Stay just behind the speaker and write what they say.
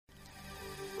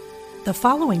The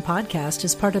following podcast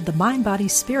is part of the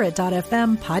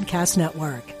MindBodySpirit.fm podcast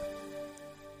network.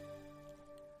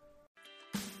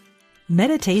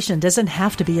 Meditation doesn't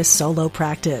have to be a solo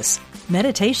practice.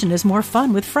 Meditation is more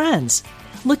fun with friends.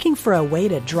 Looking for a way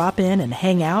to drop in and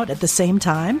hang out at the same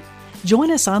time? Join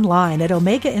us online at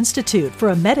Omega Institute for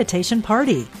a meditation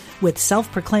party with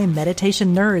self-proclaimed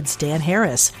meditation nerds Dan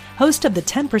Harris, host of the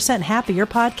 10% Happier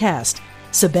podcast,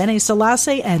 Sebene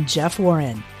Selassie, and Jeff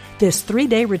Warren. This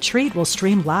 3-day retreat will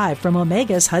stream live from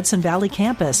Omega's Hudson Valley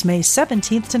campus May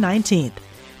 17th to 19th.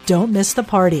 Don't miss the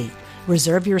party.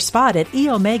 Reserve your spot at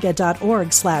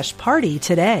eomega.org/party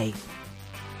today.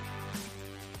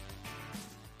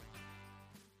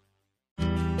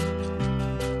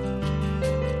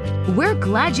 We're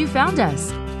glad you found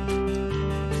us.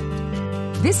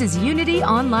 This is Unity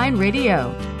Online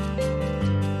Radio,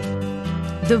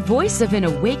 the voice of an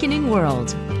awakening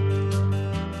world.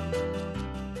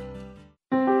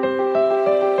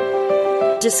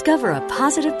 Discover a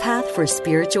positive path for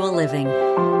spiritual living.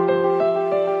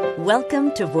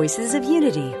 Welcome to Voices of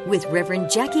Unity with Reverend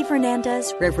Jackie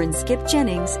Fernandez, Reverend Skip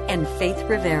Jennings, and Faith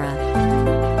Rivera.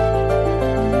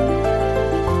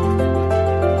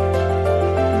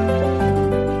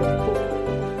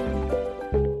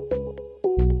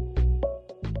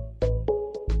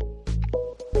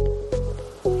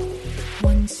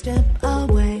 One step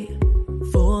away,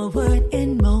 forward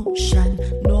in motion,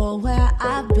 know where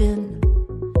I've been,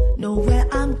 know where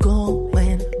I'm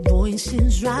going.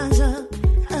 Voices rise up,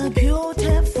 a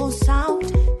beautiful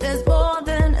sound. There's more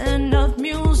than enough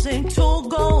music to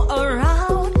go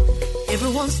around.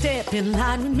 Everyone step in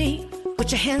line with me.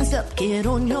 Put your hands up, get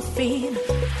on your feet.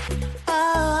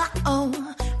 Oh,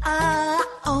 oh, oh,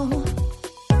 oh.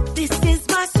 This is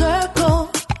my circle.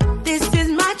 This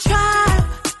is my tribe.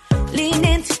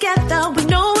 Leaning together, we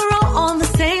know we're all on the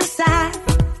same side.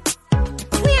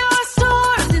 We are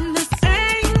stars in the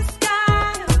same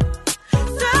sky.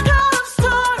 Circle of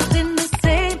stars in the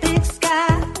same big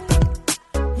sky.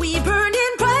 We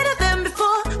burning brighter than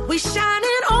before. We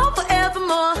shining on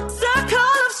forevermore.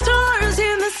 Circle of stars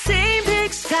in the same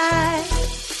big sky.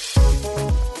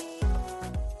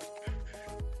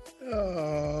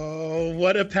 Oh,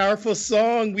 what a powerful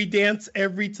song. We dance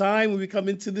every time when we come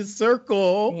into this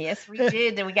circle. Yes, we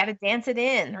did. And we got to dance it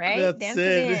in, right? That's dance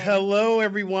it. in. Hello,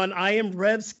 everyone. I am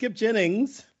Rev Skip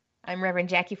Jennings. I'm Reverend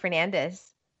Jackie Fernandez.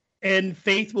 And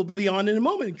Faith will be on in a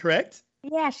moment, correct?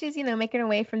 Yeah, she's, making her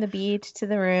way from the beach to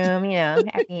the room, I mean,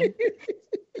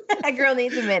 that girl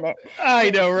needs a minute. I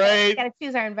know, right? We got to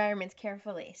choose our environments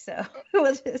carefully. So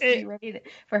we'll just be ready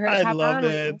for her to I hop love on.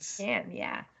 it.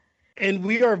 Yeah. And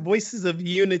we are Voices of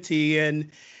Unity.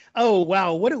 And oh,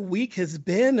 wow, what a week has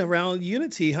been around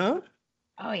Unity, huh?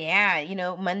 Oh, yeah.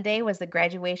 Monday was the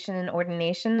graduation and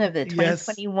ordination of the Yes.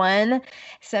 2021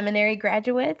 seminary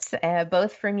graduates,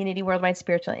 both from Unity Worldwide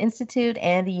Spiritual Institute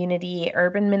and the Unity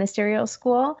Urban Ministerial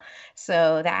School.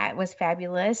 So that was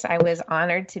fabulous. I was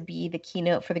honored to be the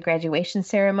keynote for the graduation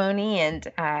ceremony. And,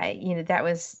 that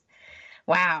was,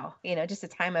 wow, just a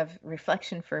time of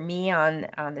reflection for me on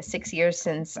the 6 years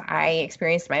since I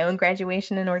experienced my own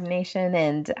graduation and ordination,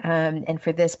 and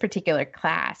for this particular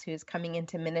class who's coming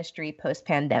into ministry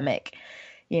post-pandemic.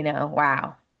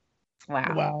 Wow.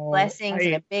 Blessings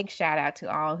and a big shout out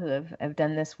to all who have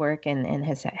done this work and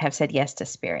have said yes to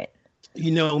Spirit.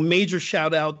 Major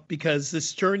shout out, because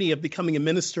this journey of becoming a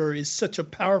minister is such a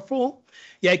powerful,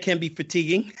 it can be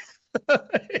fatiguing.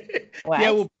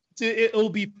 What? It will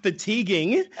be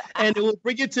fatiguing, and it will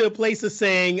bring you to a place of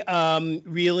saying,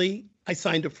 really, I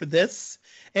signed up for this.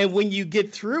 And when you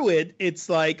get through it, it's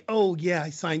like, oh, yeah,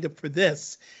 I signed up for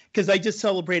this. Because I just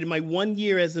celebrated my 1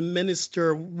 year as a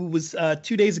minister, was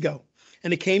 2 days ago.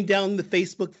 And it came down the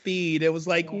Facebook feed. It was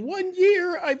like, 1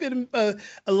 year. I've been a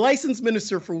licensed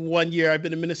minister for 1 year. I've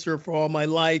been a minister for all my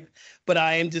life. But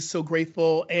I am just so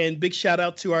grateful. And big shout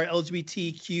out to our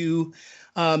LGBTQ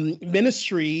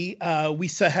ministry. We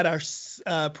had our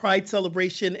Pride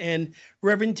celebration, and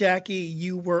Reverend Jackie,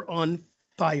 you were on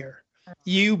fire.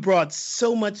 You brought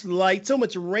so much light, so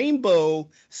much rainbow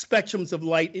spectrums of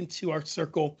light into our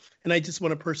circle. And I just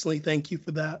want to personally thank you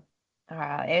for that.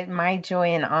 My joy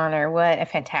and honor. What a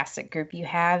fantastic group you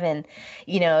have. And,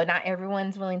 not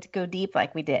everyone's willing to go deep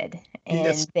like we did. And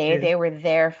Yes, they were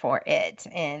there for it.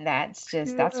 And that's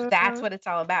what it's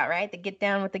all about, right? The get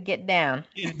down with the get down.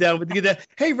 Get down with the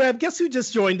Hey, Rev, guess who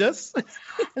just joined us?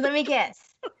 Let me guess.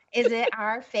 Is it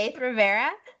our Faith Rivera?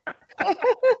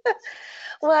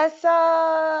 What's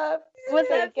up?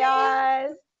 What's up,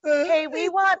 guys? Hey,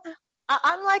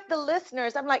 I'm like the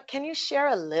listeners. I'm like, can you share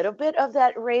a little bit of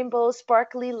that rainbow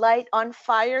sparkly light on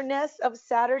fireness of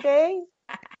Saturday?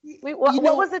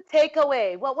 What was the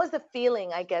takeaway? What was the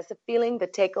feeling, I guess, the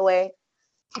takeaway?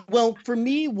 Well, for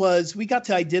me was we got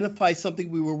to identify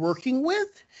something we were working with,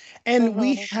 and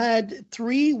we had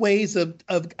 3 ways of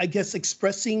I guess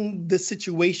expressing the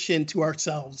situation to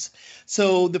ourselves.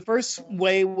 So the first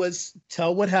way was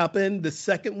tell what happened. The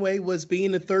second way was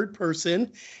being a third person,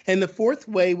 and the fourth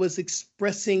way was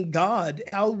expressing God.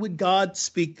 How would God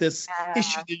speak this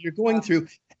issue that you're going through?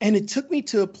 And it took me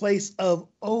to a place of,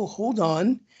 oh, hold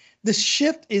on. The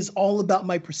shift is all about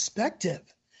my perspective.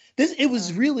 It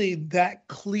was really that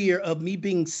clear of me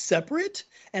being separate.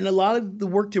 And a lot of the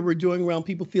work that we're doing around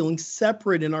people feeling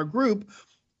separate in our group,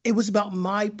 it was about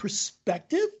my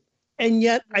perspective. And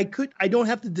yet I don't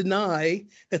have to deny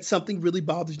that something really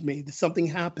bothered me, that something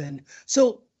happened.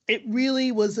 So it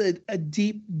really was a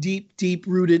deep, deep, deep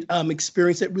rooted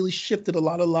experience that really shifted a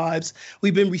lot of lives.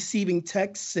 We've been receiving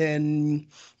texts and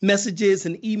messages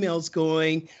and emails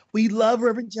going, we love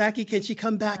Reverend Jackie. Can she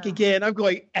come back again? I'm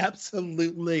going,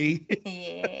 absolutely.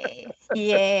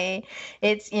 Yay.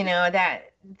 It's, that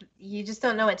you just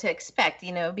don't know what to expect,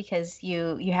 because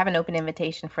you have an open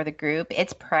invitation for the group.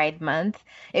 It's Pride Month.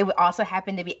 It also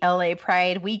happened to be LA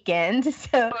Pride weekend.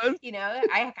 So,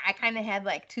 I kind of had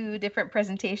like 2 different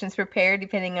presentations prepared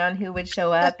depending on who would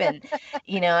show up. And,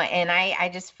 and I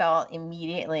just felt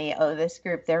immediately, oh, this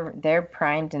group, they're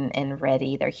primed and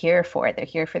ready. They're here for it. They're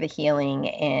here for the healing.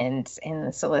 And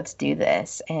so let's do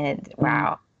this. And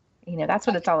wow. That's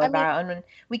what it's all about. And when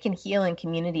we can heal in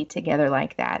community together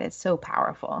like that, it's so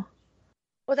powerful.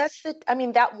 Well,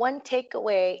 that one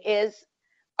takeaway is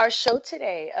our show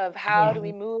today of how do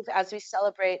we move as we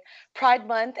celebrate Pride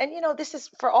Month. And, this is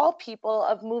for all people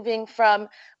of moving from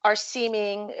our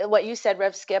seeming, what you said,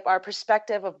 Rev Skip, our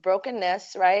perspective of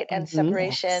brokenness, right? And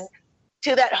separation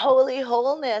to that holy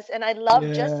wholeness. And I love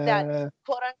just that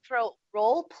quote unquote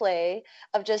role play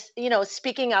of just,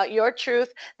 speaking out your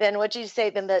truth, then what you say,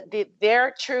 then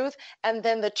their truth, and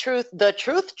then the truth.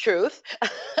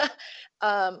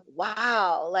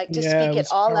 Wow. Like to speak it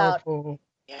all powerful. Out.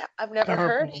 Yeah. I've never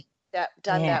heard that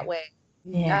done that way.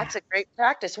 Yeah. That's a great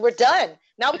practice. We're done.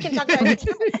 Now we can talk about it.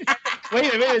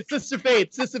 Wait a minute, Sister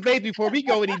Faith, before we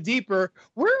go any deeper,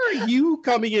 where are you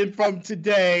coming in from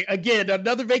today? Again,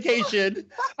 another vacation.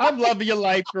 I'm loving your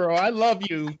life, girl. I love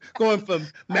you. Going from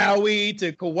Maui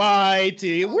to Kauai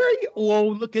to where are you? Oh,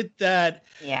 look at that.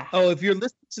 Yeah. Oh, if you're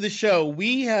listening to the show,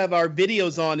 we have our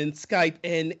videos on in Skype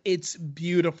and it's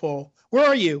beautiful. Where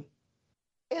are you?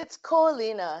 It's Ko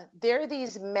Olina. They're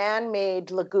these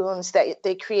man-made lagoons that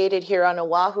they created here on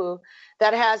Oahu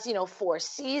that has, 4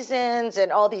 seasons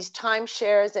and all these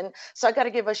timeshares. And so I got to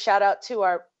give a shout out to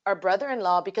our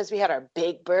brother-in-law because we had our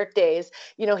big birthdays.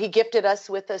 He gifted us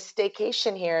with a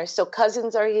staycation here. So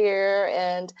cousins are here.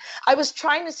 And I was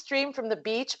trying to stream from the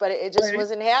beach, but it just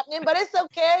wasn't happening. But it's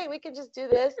okay. We can just do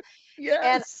this. Yes.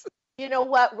 And you know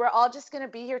what? We're all just going to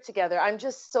be here together. I'm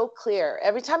just so clear.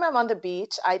 Every time I'm on the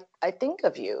beach, I think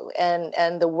of you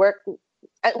and the work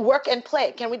and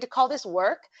play. Can we call this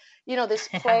work? This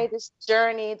play, this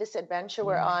journey, this adventure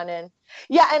we're on. And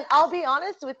I'll be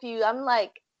honest with you. I'm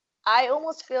like, I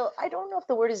almost feel, I don't know if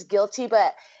the word is guilty,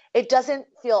 but it doesn't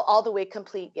feel all the way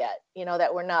complete yet,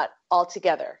 that we're not all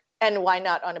together. And why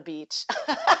not on a beach?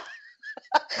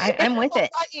 I'm with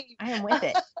it. I am with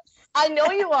it. I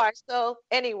know you are. So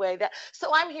anyway,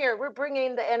 so I'm here. We're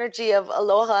bringing the energy of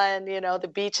aloha and, the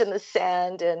beach and the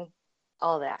sand and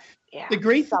all that. Yeah. The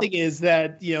great thing is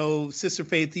that, Sister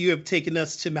Faith, you have taken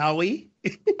us to Maui.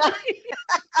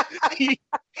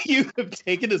 You have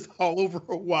taken us all over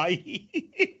Hawaii.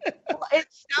 Well, it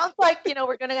sounds like,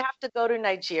 we're going to have to go to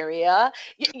Nigeria,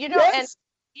 Yes.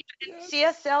 and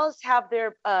CSLs have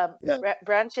their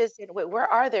branches in, where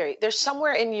are they? They're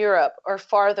somewhere in Europe or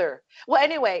farther. Well,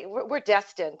 anyway, we're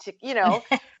destined to,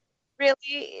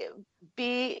 really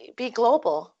be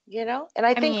global, and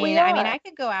I think we are. I mean, I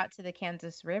could go out to the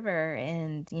Kansas River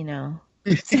and,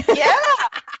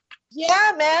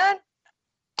 Yeah, man.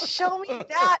 Show me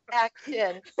that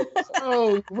action.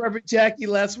 Oh, Reverend Jackie,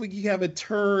 last week you have a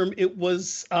term. It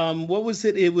was, what was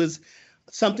it? It was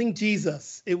something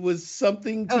Jesus. It was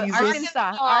something Jesus.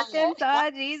 Arkansas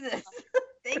Jesus.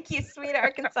 Thank you, sweet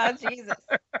Arkansas Jesus.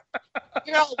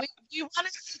 You want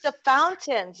to see the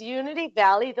fountains, Unity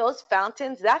Valley, those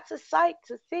fountains, that's a sight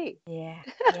to see. Yeah.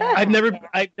 I've never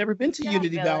been to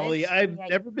Unity Valley. I've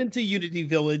never been to Unity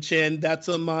Village, and that's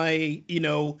on my,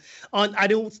 I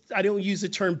don't use the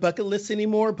term bucket list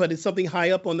anymore, but it's something high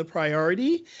up on the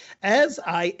priority as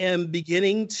I am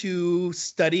beginning to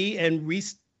study and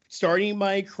starting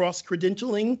my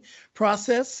cross-credentialing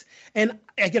process. And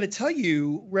I got to tell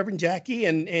you, Reverend Jackie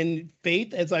and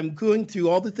Faith, as I'm going through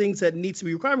all the things that needs to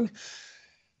be required,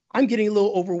 I'm getting a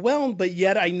little overwhelmed, but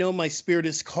yet I know my spirit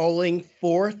is calling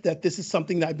forth that this is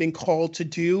something that I've been called to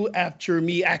do after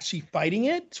me actually fighting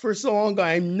it for so long.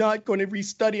 I'm not going to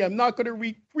restudy. I'm not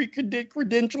going to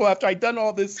credential after I've done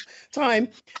all this time.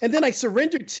 And then I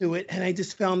surrendered to it, and I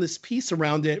just found this peace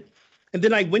around it. And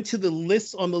then I went to the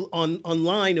list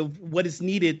online of what is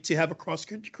needed to have a cross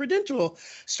credential,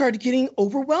 started getting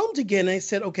overwhelmed again. I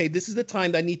said, okay, this is the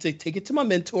time that I need to take it to my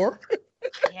mentor.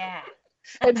 Yeah.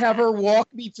 And have her walk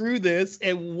me through this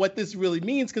and what this really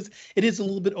means, because it is a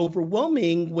little bit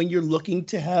overwhelming when you're looking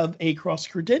to have a cross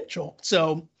credential.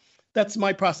 So that's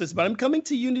my process. But I'm coming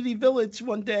to Unity Village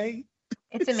one day.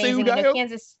 It's amazing.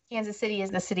 Kansas City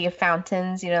is the city of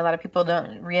fountains. A lot of people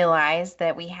don't realize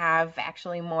that we have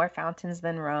actually more fountains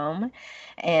than Rome.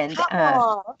 And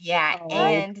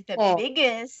and the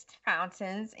biggest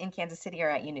fountains in Kansas City are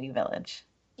at Unity Village.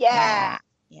 Yeah.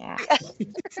 Yeah.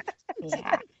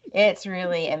 Yeah. It's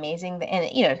really amazing.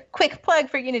 And, quick plug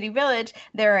for Unity Village,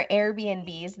 there are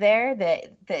Airbnbs there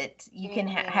that you can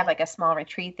have like a small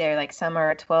retreat there. Like some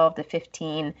are 12 to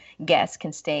 15 guests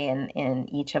can stay in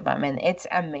each of them. And it's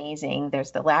amazing.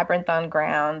 There's the labyrinth on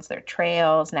grounds, there are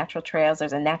trails, natural trails.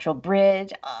 There's a natural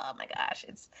bridge. Oh my gosh.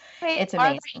 It's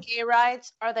amazing.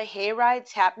 Are the hay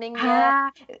rides happening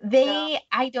yet?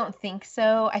 I don't think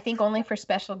so. I think only for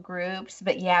special groups.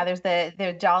 But yeah, there's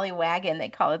the Jolly Wagon. They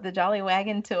call it the Jolly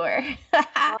Wagon Tour.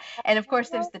 And of course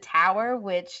there's the tower,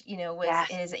 which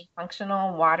is a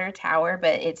functional water tower,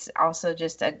 but it's also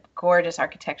just a gorgeous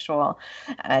architectural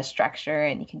structure,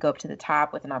 and you can go up to the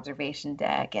top with an observation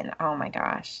deck, and oh my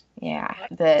gosh,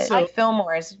 the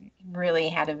Fillmore's really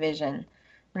had a vision.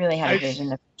 I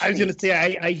was going to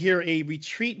say, I hear a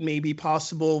retreat may be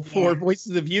possible for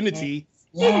Voices of Unity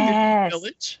in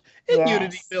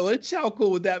Unity Village. How cool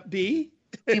would that be?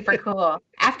 Super cool.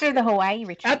 After the Hawaii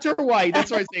retreat. After Hawaii,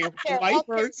 that's what I say. Hawaii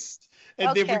first,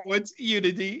 and then we're going to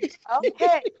Unity.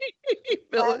 Okay.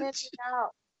 Planning it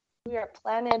out. We are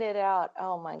planning it out.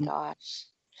 Oh my gosh.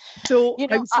 So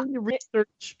I was doing the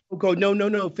research.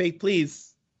 No, Faith,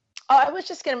 please. Oh, I was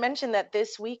just going to mention that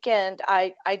this weekend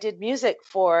I did music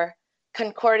for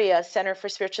Concordia Center for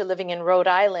Spiritual Living in Rhode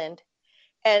Island.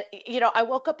 And, I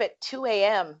woke up at 2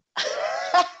 a.m.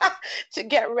 to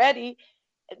get ready.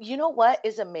 You know what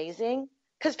is amazing?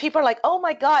 Because people are like, oh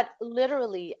my God,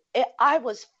 literally, I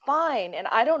was fine. And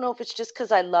I don't know if it's just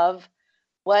because I love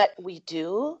what we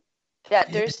do, that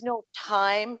there's no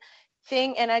time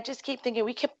thing. And I just keep thinking,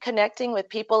 we keep connecting with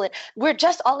people, and we're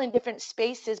just all in different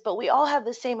spaces, but we all have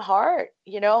the same heart,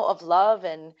 of love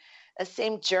and a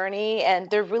same journey. And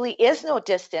there really is no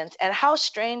distance. And how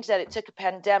strange that it took a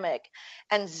pandemic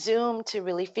and Zoom to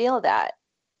really feel that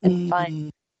and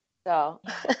find. So.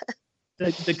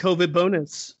 The COVID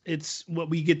bonus. It's what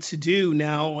we get to do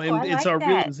now, and it's our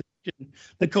realization.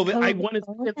 The COVID I want to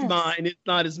say it's mine. It's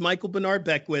not, as Michael Bernard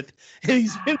Beckwith.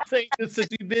 He's been saying this since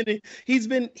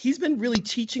he's been really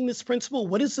teaching this principle.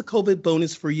 What is the COVID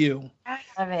bonus for you? I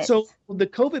love it. So the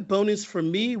COVID bonus for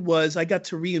me was I got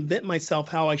to reinvent myself,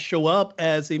 how I show up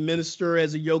as a minister,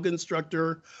 as a yoga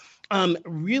instructor.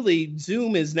 Really,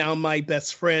 Zoom is now my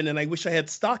best friend, and I wish I had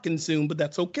stock in Zoom, but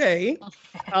that's okay.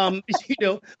 But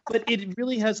it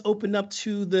really has opened up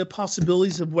to the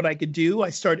possibilities of what I could do. I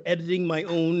started editing my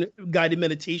own guided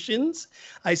meditations.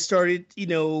 I started,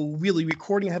 really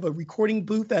recording. I have a recording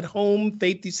booth at home.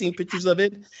 Faith, you've seen pictures of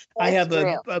it. I have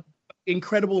a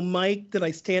incredible mic that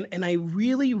I stand, and I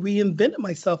really reinvented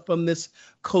myself from this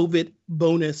COVID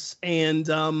bonus. And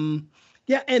and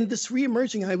this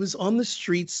reemerging, I was on the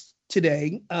streets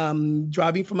today,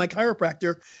 driving from my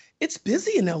chiropractor. It's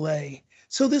busy in LA.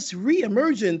 So this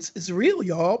reemergence is real,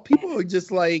 y'all. People are just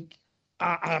like,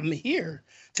 I'm here.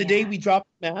 Today we dropped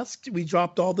masks. We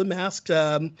dropped all the mask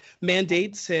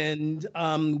mandates, and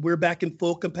we're back in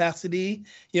full capacity.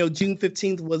 June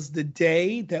 15th was the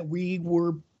day that we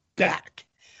were back.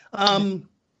 And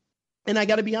I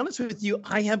got to be honest with you,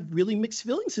 I have really mixed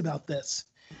feelings about this.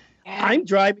 I'm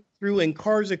driving through and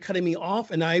cars are cutting me off,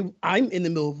 and I'm in the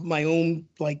middle of my own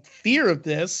fear of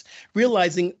this,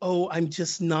 realizing, I'm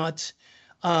just not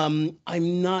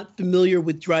I'm not familiar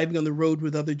with driving on the road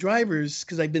with other drivers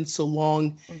because I've been so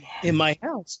long in my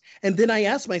house. And then I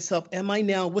asked myself, am I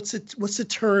now, what's the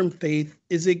term, Faith?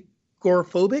 Is it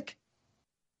agoraphobic?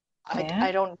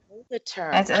 I don't know the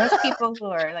term. As those people who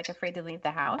are afraid to leave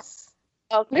the house.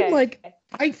 Okay. I'm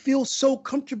I feel so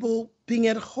comfortable being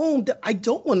at home that I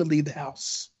don't want to leave the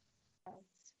house.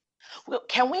 Well,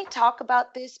 can we talk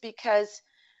about this? Because,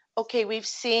 we've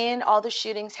seen all the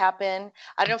shootings happen.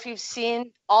 I don't know if you've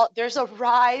seen there's a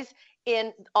rise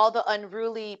in all the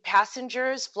unruly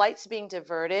passengers, flights being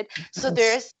diverted. So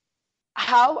there's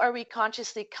how are we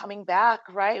consciously coming back,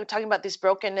 right? We're talking about this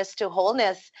brokenness to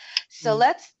wholeness. So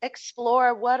let's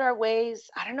explore what are ways,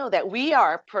 I don't know, that we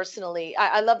are personally.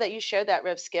 I love that you shared that,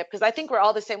 Rev Skip, because I think we're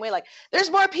all the same way. Like, there's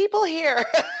more people here.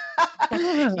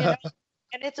 You know?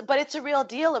 And it's a real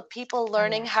deal of people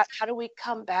learning how do we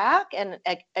come back and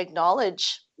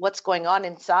acknowledge what's going on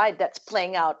inside that's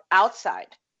playing out outside.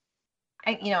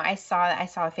 I saw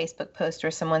a Facebook post where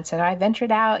someone said, I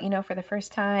ventured out, for the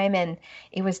first time, and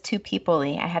it was too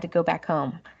people-y. I had to go back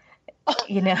home.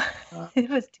 It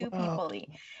was too people-y.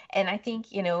 And I think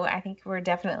we're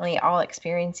definitely all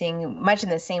experiencing much in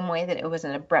the same way that it was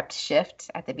an abrupt shift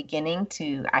at the beginning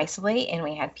to isolate. And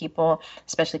we had people,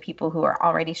 especially people who are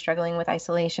already struggling with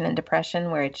isolation and depression,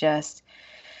 where it just,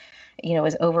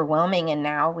 was overwhelming. And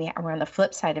now we're on the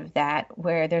flip side of that,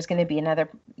 where there's going to be another,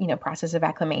 process of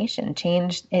acclimation.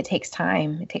 Change, it takes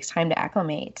time. It takes time to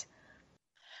acclimate.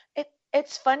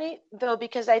 It's funny though,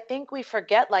 because I think we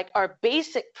forget like our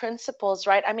basic principles,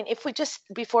 right? I mean, if we just,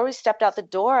 before we stepped out the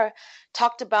door,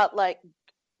 talked about like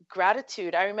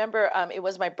gratitude. I remember it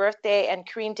was my birthday, and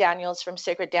Corrine Daniels from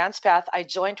Sacred Dance Path, I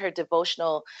joined her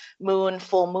devotional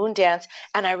full moon dance.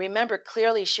 And I remember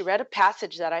clearly she read a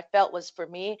passage that I felt was for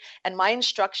me. And my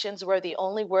instructions were, the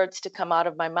only words to come out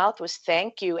of my mouth was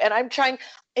thank you. And I'm trying,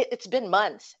 it's been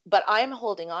months, but I'm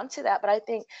holding on to that. But I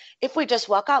think if we just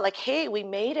walk out like, hey, we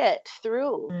made it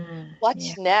through,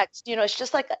 what's next?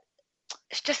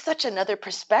 It's just such another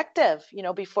perspective,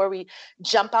 before we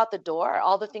jump out the door.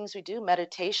 All the things we do,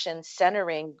 meditation,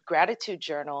 centering, gratitude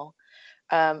journal,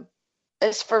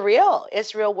 is for real.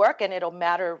 It's real work, and it'll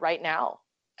matter right now,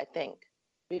 I think,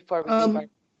 before we leave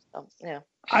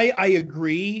I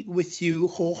agree with you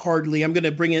wholeheartedly. I'm going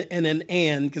to bring in an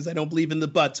and, because I don't believe in the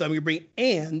but. So I'm going to bring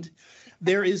and.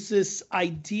 There is this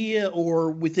idea, or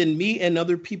within me and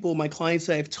other people, my clients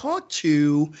that I've talked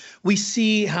to, we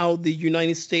see how the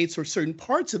United States or certain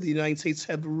parts of the United States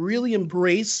have really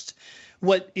embraced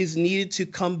what is needed to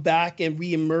come back and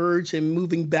reemerge, and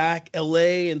moving back.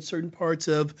 LA and certain parts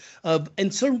of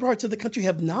the country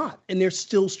have not, and they're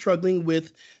still struggling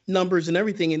with numbers and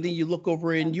everything. And then you look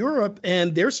over in Europe,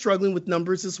 and they're struggling with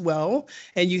numbers as well.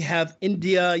 And you have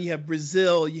India, you have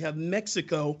Brazil, you have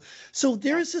Mexico. So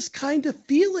there is this kind of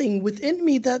feeling within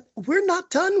me that we're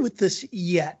not done with this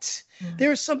yet.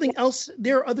 There's something else.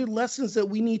 There are other lessons that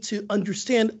we need to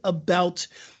understand about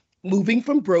moving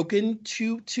from broken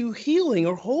to healing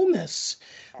or wholeness.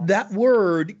 That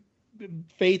word,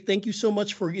 Faith, thank you so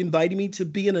much for inviting me to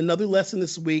be in another lesson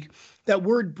this week. That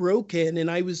word broken, and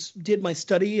I did my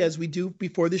study as we do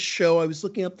before this show. I was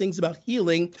looking up things about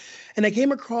healing, and I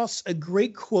came across a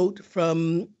great quote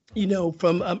from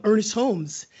Ernest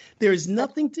Holmes. There is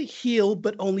nothing to heal,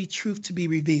 but only truth to be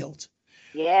revealed.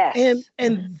 Yeah.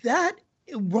 And that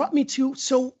brought me to,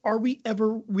 so are we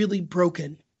ever really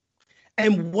broken?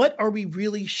 And what are we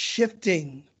really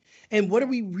shifting? And what are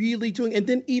we really doing? And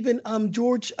then even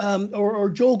George or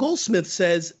Joel Goldsmith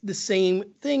says the same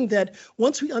thing, that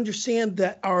once we understand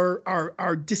that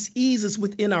our dis-ease is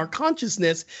within our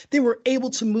consciousness, then we're able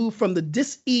to move from the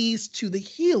dis-ease to the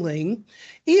healing.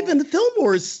 Even the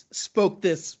Fillmores spoke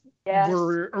this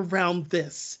word around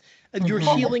this. Your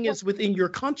healing is within your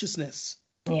consciousness.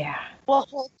 Yeah. Well,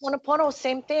 Ho'oponopono,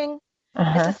 same thing.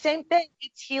 It's the same thing.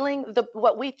 It's healing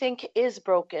what we think is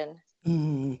broken.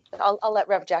 I'll let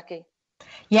Rev Jackie.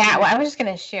 Yeah, well, I was just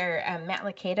going to share Matt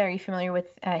Lucado. Are you familiar with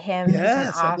him? Yes,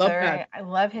 He's an author. I love that. I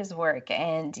love his work,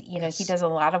 and he does a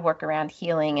lot of work around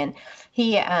healing. And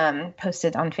he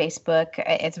posted on Facebook.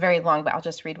 It's very long, but I'll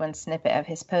just read one snippet of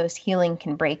his post. Healing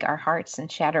can break our hearts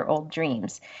and shatter old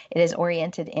dreams. It is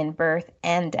oriented in birth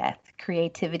and death,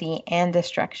 creativity and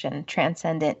destruction,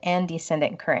 transcendent and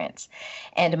descendant currents,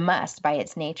 and must, by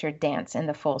its nature, dance in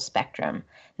the full spectrum.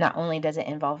 Not only does it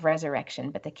involve resurrection,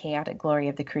 but the chaotic glory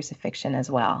of the crucifixion as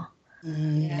well.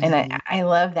 And I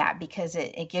love that, because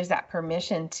it gives that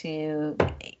permission to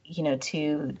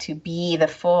be the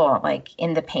full, like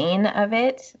in the pain of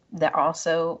it, that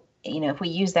also, if we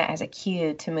use that as a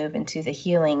cue to move into the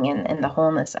healing and the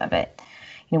wholeness of it,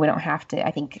 we don't have to, I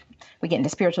think we get into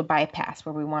spiritual bypass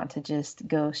where we want to just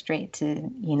go straight to,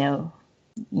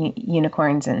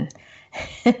 unicorns and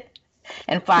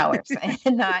and flowers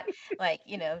and not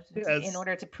in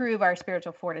order to prove our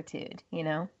spiritual fortitude,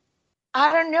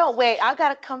 I don't know. Wait, I got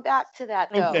to come back to that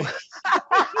though. Okay.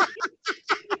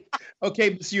 Okay,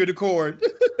 Monsieur Decord.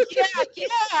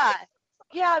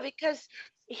 Yeah, because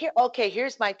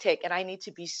here's my take, and I need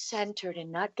to be centered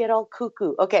and not get all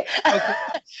cuckoo. Okay.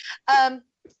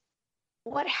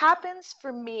 What happens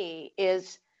for me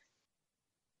isn't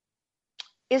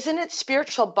it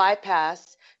spiritual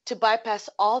bypass to bypass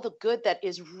all the good that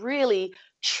is really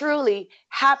truly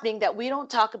happening that we don't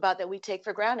talk about, that we take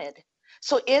for granted.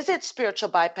 So is it spiritual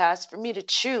bypass for me to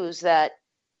choose that,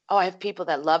 oh, I have people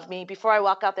that love me before I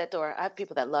walk out that door? I have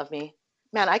people that love me.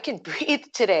 Man, I can breathe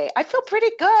today. I feel pretty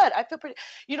good. I feel pretty,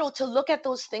 to look at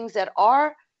those things that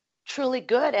are truly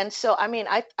good. And so, I mean,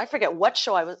 I forget what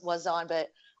show I was on, but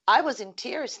I was in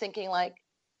tears thinking like,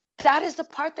 that is the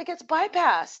part that gets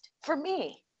bypassed for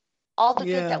me. All the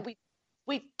things that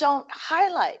we don't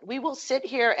highlight. We will sit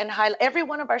here and highlight. Every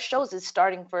one of our shows is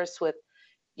starting first with,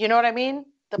 you know what I mean?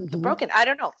 The broken. I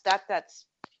don't know. That's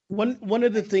one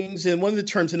of the things, and one of the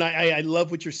terms, and I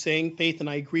love what you're saying, Faith, and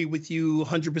I agree with you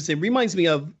 100%. Reminds me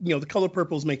of, The Color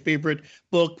Purple is my favorite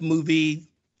book, movie,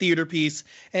 theater piece.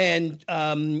 And,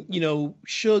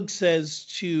 Suge says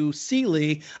to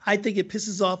Celie, I think it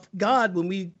pisses off God when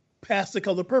we pass The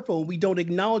Color Purple, we don't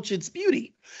acknowledge its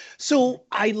beauty. So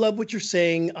I love what you're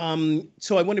saying.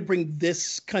 So I want to bring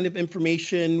this kind of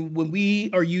information. When we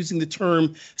are using the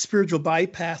term spiritual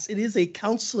bypass, it is a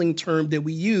counseling term that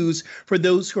we use for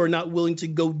those who are not willing to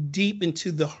go deep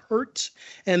into the hurt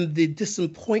and the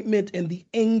disappointment and the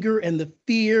anger and the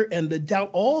fear and the doubt.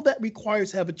 All that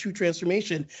requires to have a true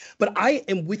transformation. But I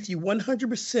am with you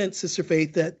 100%, Sister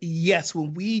Faith, that yes,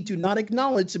 when we do not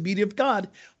acknowledge the beauty of God,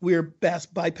 we're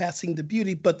bypassing the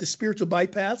beauty. But the spiritual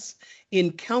bypass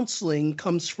in counseling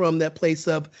comes from that place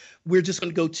of, we're just going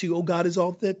to go to, oh, God is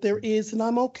all that there is, and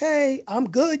I'm okay. I'm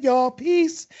good, y'all.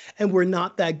 Peace. And we're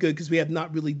not that good because we have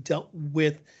not really dealt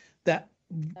with that.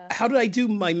 How did I do,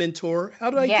 my mentor? How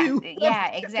did I do?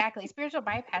 Yeah, exactly. Spiritual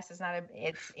bypass is not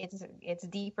it's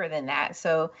deeper than that.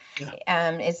 So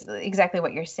it's exactly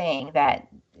what you're saying, that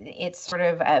it's sort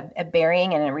of a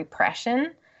burying and a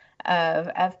repression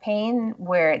of pain,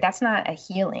 where that's not a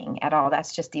healing at all.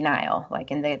 That's just denial, like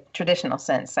in the traditional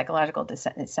sense, psychological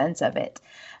sense of it.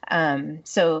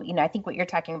 So, I think what you're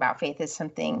talking about, Faith, is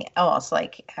something else,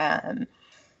 like it's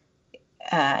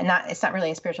not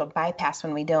really a spiritual bypass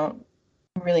when we don't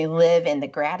really live in the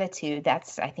gratitude.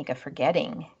 That's, I think, a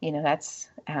forgetting. That's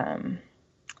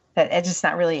it's just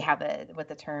not really what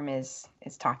the term is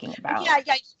talking about.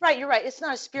 Yeah, you're right. It's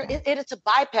not a spirit. It's a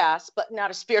bypass, but not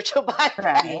a spiritual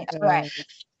bypass. Right.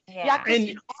 Yeah.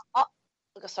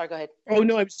 Sorry, go ahead. Oh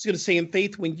no, I was just going to say, in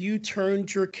Faith, when you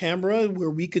turned your camera where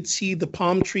we could see the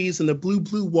palm trees and the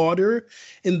blue water,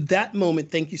 in that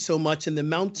moment, thank you so much, and the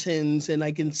mountains, and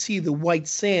I can see the white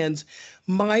sands,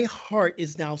 my heart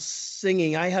is now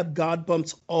singing. I have God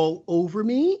bumps all over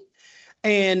me.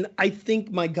 And I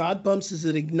think my God bumps is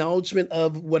an acknowledgement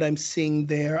of what I'm seeing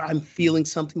there. I'm feeling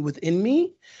something within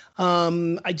me.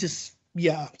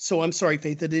 So I'm sorry,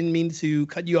 Faith. I didn't mean to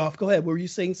cut you off. Go ahead. What were you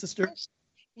saying, sister?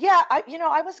 Yeah,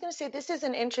 I was going to say this is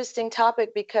an interesting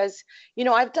topic because,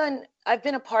 I've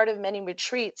been a part of many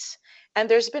retreats, and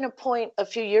there's been a point a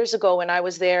few years ago when I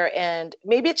was there, and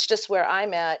maybe it's just where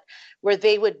I'm at, where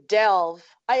they would delve.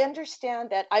 I understand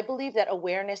that. I believe that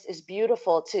awareness is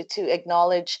beautiful to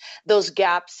acknowledge those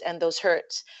gaps and those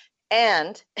hurts.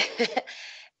 And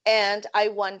and I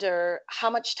wonder, how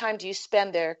much time do you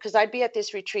spend there? Because I'd be at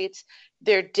these retreats,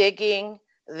 they're digging,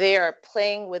 they're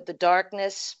playing with the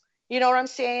darkness. You know what I'm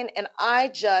saying? And I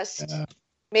just,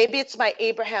 maybe it's my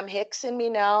Abraham Hicks in me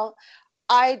now.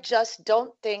 I just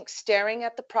don't think staring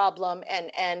at the problem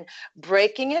and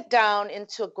breaking it down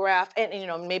into a graph,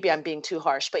 and maybe I'm being too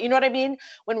harsh, but you know what I mean?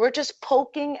 When we're just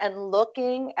poking and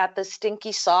looking at the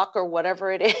stinky sock or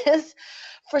whatever it is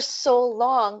for so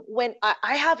long, when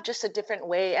I have just a different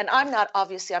way, and I'm not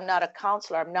a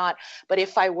counselor, but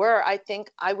if I were, I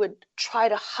think I would try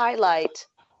to highlight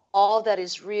all that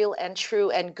is real and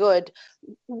true and good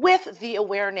with the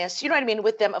awareness, you know what I mean?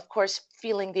 With them, of course,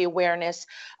 feeling the awareness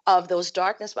of those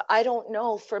darkness. But I don't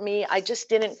know, for me, I just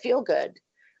didn't feel good.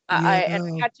 And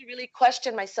I had to really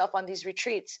question myself on these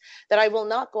retreats, that I will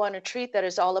not go on a retreat that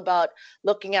is all about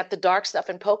looking at the dark stuff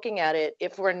and poking at it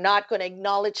if we're not going to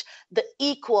acknowledge the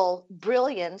equal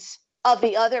brilliance of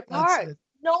the other part.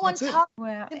 No one talks.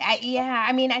 Well,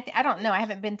 I don't know. I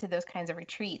haven't been to those kinds of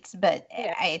retreats, but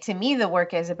to me, the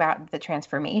work is about the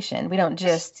transformation. We don't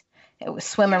just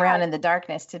swim around in the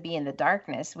darkness to be in the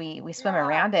darkness. We swim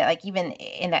around it. Like even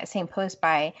in that same post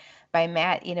by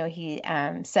Matt, he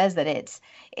says that it's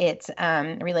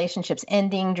relationships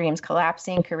ending, dreams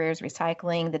collapsing, careers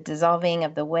recycling, the dissolving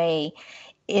of the way.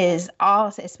 it's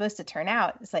supposed to turn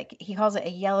out. It's like he calls it a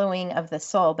yellowing of the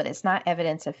soul, but it's not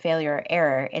evidence of failure or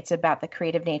error. It's about the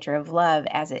creative nature of love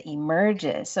as it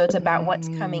emerges. So it's about what's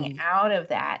coming out of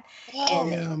that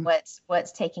and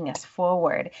what's taking us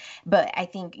forward. But I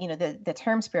think, the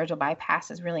term spiritual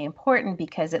bypass is really important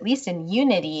because at least in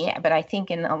Unity, but I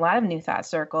think in a lot of New Thought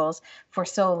circles for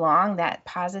so long, that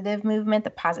positive movement,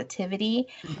 the positivity,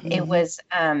 it was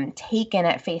taken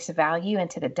at face value and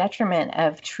to the detriment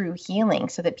of true healing.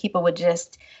 So that people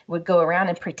would go around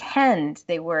and pretend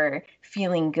they were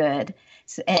feeling good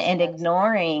and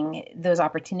ignoring those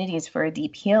opportunities for a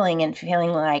deep healing and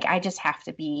feeling like I just have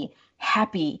to be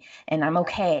happy and I'm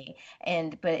okay.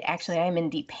 But actually I'm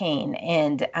in deep pain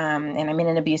and I'm in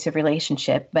an abusive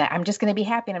relationship, but I'm just going to be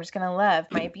happy and I'm just going to love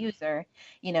my abuser,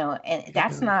 and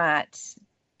that's not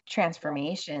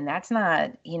transformation. That's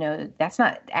not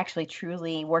actually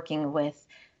truly working with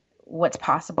what's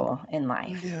possible in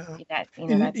life.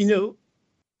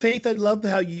 Faith, I love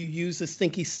how you use a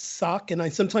stinky sock,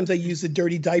 and sometimes I use a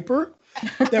dirty diaper.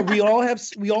 That we all have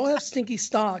stinky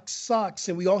socks,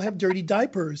 and we all have dirty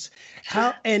diapers.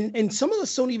 And some of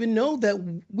us don't even know that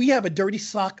we have a dirty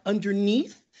sock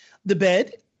underneath the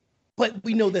bed, but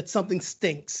we know that something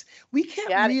stinks. We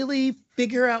can't really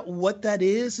figure out what that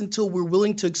is until we're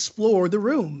willing to explore the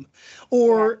room,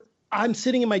 or I'm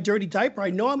sitting in my dirty diaper.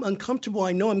 I know I'm uncomfortable.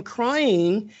 I know I'm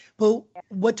crying, but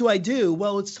what do I do?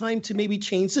 Well, it's time to maybe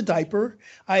change the diaper.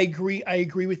 I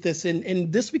agree with this.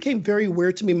 And this became very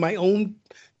weird to me. My own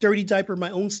dirty diaper,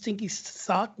 my own stinky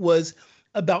sock was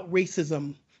about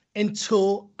racism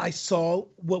until I saw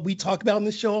what we talk about in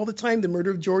the show all the time, the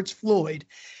murder of George Floyd.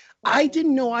 I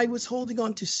didn't know I was holding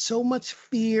on to so much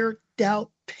fear,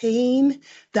 doubt, pain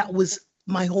that was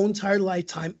my whole entire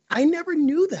lifetime. I never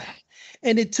knew that.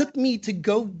 And it took me to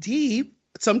go deep,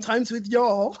 sometimes with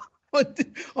y'all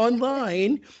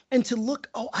online, and to look,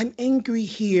 I'm angry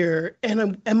here.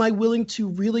 And am I willing to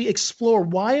really explore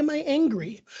why am I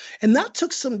angry? And that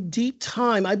took some deep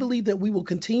time. I believe that we will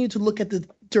continue to look at the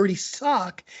dirty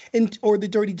sock or the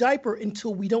dirty diaper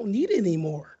until we don't need it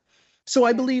anymore. So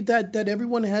I believe that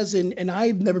everyone has, and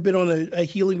I've never been on a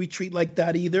healing retreat like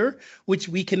that either, which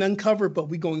we can uncover, but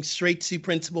we're going straight to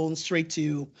principle and straight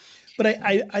to. But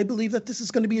I believe that this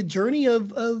is going to be a journey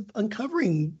of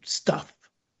uncovering stuff.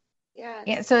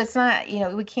 Yeah. So it's not,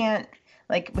 we can't,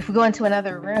 like, if we go into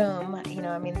another room,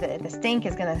 the stink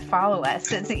is going to follow us.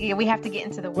 We have to get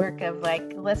into the work of,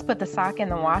 like, let's put the sock in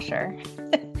the washer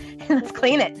and let's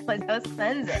clean it. Let's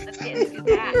cleanse it. Let's get into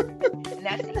that.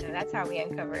 And that's how we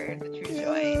uncover the true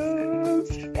joy.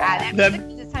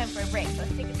 It's time for a break. So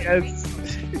let's take a break.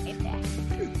 Right back.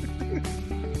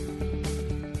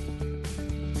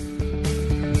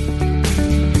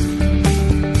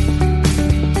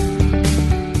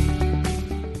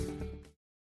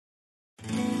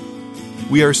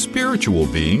 We are spiritual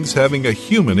beings having a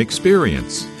human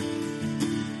experience.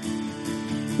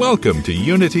 Welcome to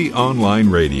Unity Online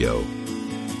Radio,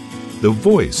 the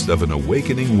voice of an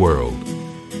awakening world.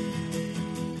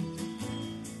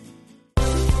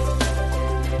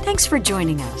 Thanks for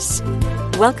joining us.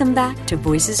 Welcome back to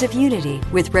Voices of Unity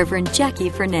with Reverend Jackie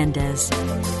Fernandez.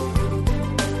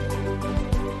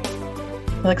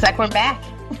 Looks like we're back.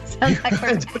 Sounds like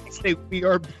we're back. Say we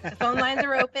are back. The phone lines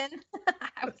are open.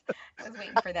 I was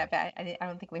waiting for that back. I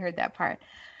don't think we heard that part.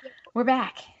 We're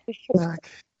back.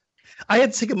 I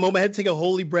had to take a moment. I had to take a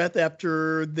holy breath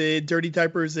after the dirty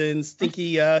diapers and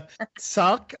stinky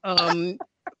sock.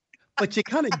 But you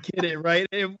kind of get it, right?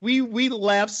 And we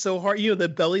laugh so hard. The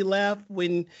belly laugh,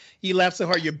 when you laugh so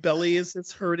hard, your belly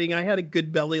is hurting. I had a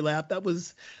good belly laugh. That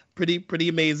was pretty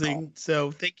amazing.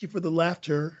 So thank you for the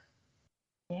laughter.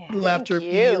 Yeah, laughter for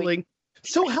healing.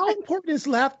 So how important is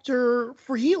laughter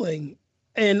for healing?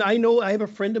 And I know I have a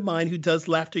friend of mine who does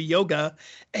laughter yoga,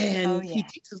 and he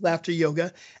teaches laughter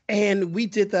yoga. And we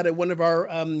did that at one of our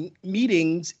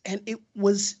meetings, and it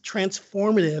was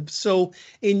transformative. So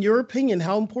in your opinion,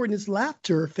 how important is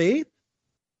laughter, Faith?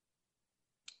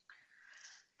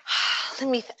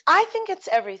 I think it's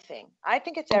everything.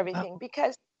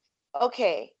 Because,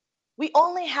 we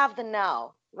only have the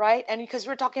now. Right. And because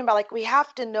we're talking about, like, we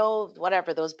have to know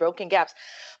whatever those broken gaps,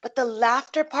 but the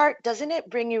laughter part, doesn't it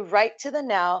bring you right to the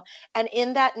now? And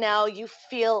in that now, you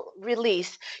feel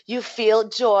release, you feel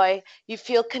joy, you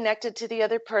feel connected to the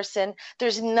other person.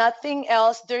 There's nothing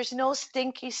else. There's no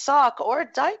stinky sock or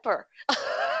diaper.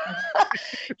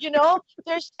 Isn't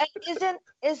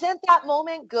that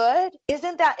moment good?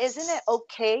 Isn't it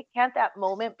okay? Can't that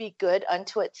moment be good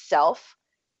unto itself?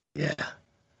 Yeah.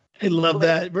 I love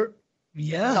that.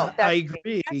 Yeah, I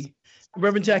agree.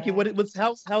 Reverend Jackie,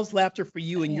 how's laughter for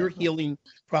you in your healing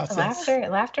process?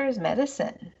 Laughter is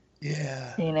medicine.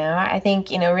 Yeah. I think,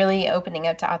 really opening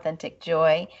up to authentic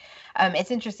joy.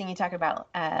 It's interesting you talk about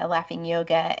laughing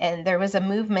yoga, and there was a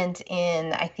movement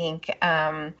in, I think,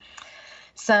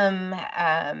 some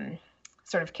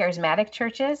sort of charismatic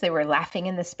churches. They were laughing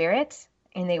in the spirit,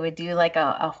 and they would do like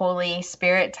a Holy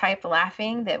Spirit type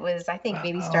laughing that was, I think,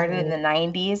 maybe started in the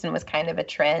 90s and was kind of a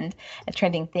trending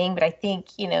thing. But I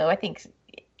think,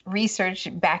 research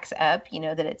backs up,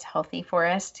 that it's healthy for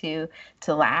us to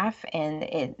laugh, and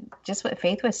it just what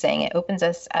Faith was saying, it opens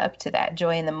us up to that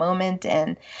joy in the moment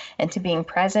and to being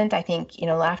present. I think,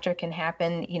 laughter can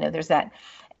happen. There's that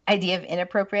idea of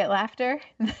inappropriate laughter.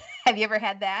 Have you ever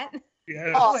had that?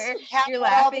 Yeah. Where you're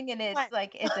laughing and it's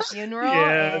like it's a funeral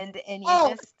and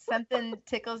you just something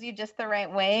tickles you just the right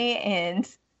way and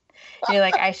you're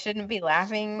like, I shouldn't be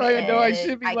laughing. I know I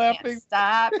should be laughing. Can't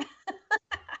stop.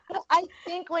 I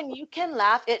think when you can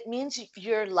laugh, it means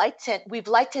you're lightened. We've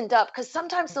lightened up, because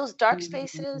sometimes those dark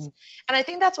spaces, and I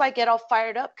think that's why I get all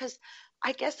fired up, because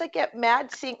I guess I get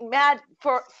mad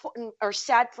for or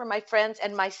sad for my friends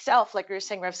and myself, like you were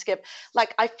saying, Rev Skip.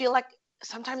 Like I feel like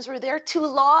sometimes we're there too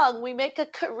long. We make a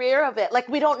career of it. Like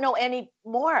we don't know any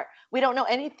more. We don't know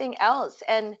anything else.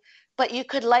 But you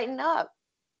could lighten up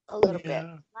a little bit,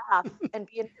 laugh, and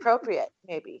be appropriate,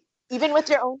 maybe. Even with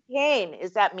your own pain.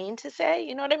 Is that mean to say?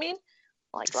 You know what I mean?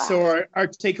 Like laugh. So our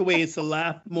takeaway is to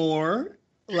laugh more.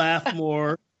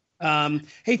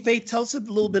 Hey, Faith, tell us a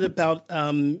little bit about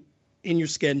In Your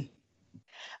Skin.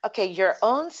 Okay, Your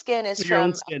Own Skin is Your from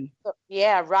Own Skin.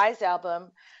 Rise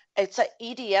album. It's an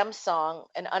EDM song,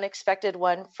 an unexpected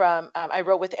one from I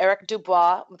wrote with Eric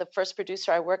Dubois, the first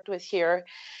producer I worked with here.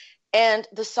 And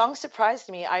the song surprised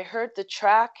me. I heard the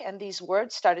track and these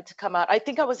words started to come out. I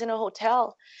think I was in a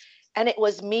hotel, and it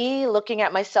was me looking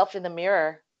at myself in the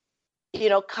mirror,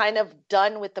 kind of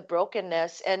done with the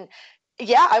brokenness. And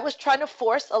I was trying to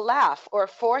force a laugh or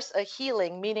force a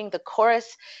healing, meaning the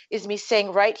chorus is me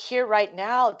saying right here, right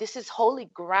now, this is holy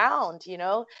ground,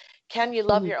 Can you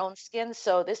love your own skin?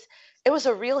 So it was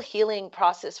a real healing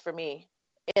process for me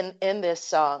in this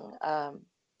song.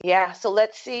 So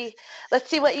let's see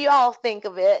what you all think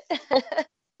of it.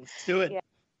 Let's do it.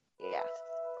 Yeah.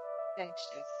 Thanks,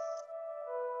 Jeff.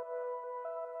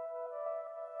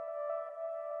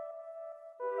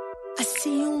 I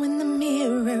see you in the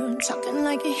mirror, talking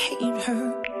like you hate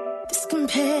her. This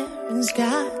comparing's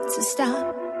got to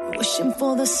stop. Wishing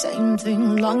for the same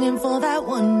thing, longing for that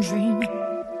one dream,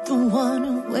 the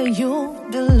one where you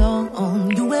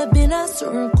belong. You have been a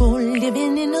circle,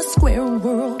 living in a square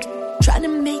world, trying to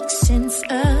make sense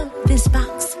of this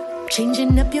box,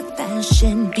 changing up your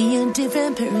fashion, be a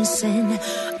different person.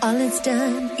 All it's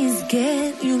done is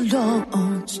get you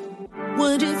lost.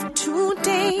 What if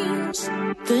today's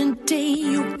the day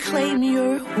you claim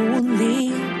your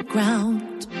holy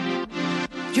ground?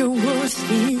 Your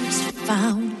worth is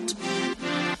found.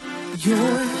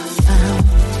 You're found.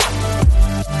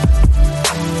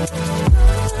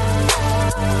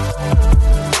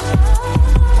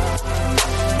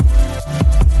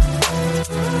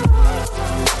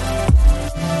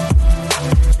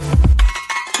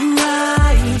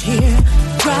 Right here,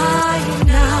 right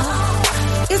now,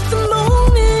 it's the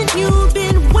moment you've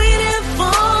been waiting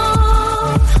for.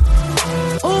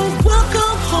 Oh,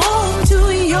 welcome home to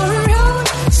your own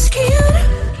skin.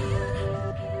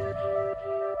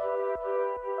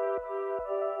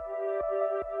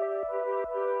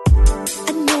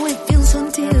 I know it feels so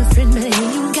different, but hey,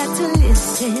 you got to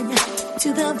listen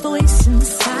to the voice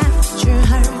inside your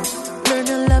heart. Learn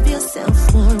to love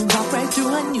yourself more, walk right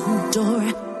through a new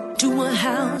door. To a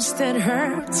house that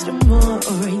hurts no more.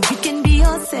 You can be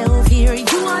yourself here.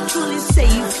 You are truly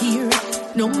safe here.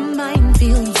 No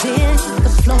minefields in the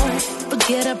floor.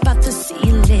 Forget about the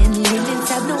ceiling. Limits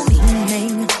have no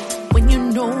meaning when you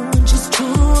know just who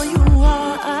you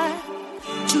are.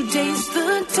 Today's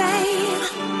the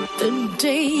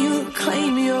day you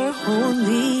claim your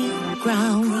holy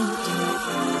ground.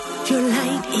 Your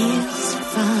light is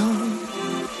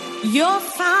found. You're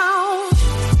found.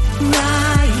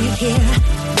 Right here,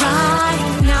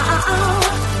 right now,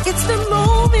 it's the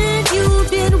moment you've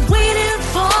been waiting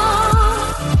for.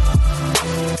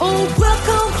 Oh,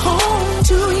 welcome home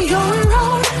to your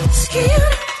own skin.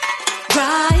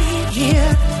 Right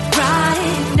here,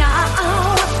 right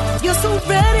now, you're so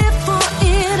ready for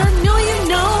it, I know you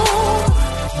know.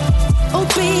 Oh,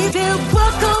 baby,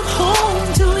 welcome home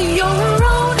to your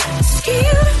own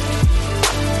skin.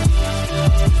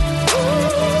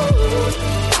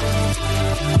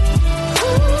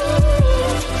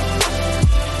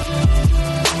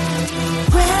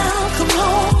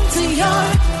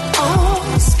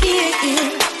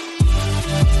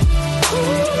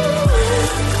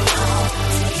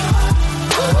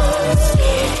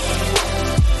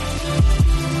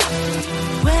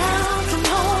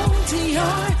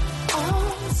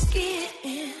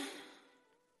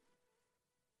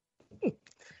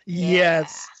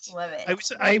 Yes. Love it.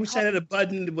 I wish I had a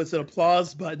button that was an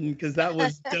applause button, because that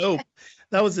was dope.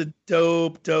 That was a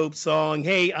dope song.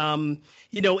 Hey,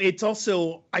 it's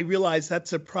also, I realize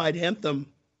that's a pride anthem.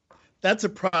 That's a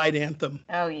pride anthem.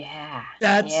 Oh yeah.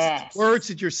 That's words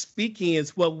that you're speaking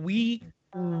is what we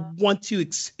want to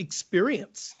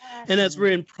experience. And as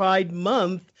we're in Pride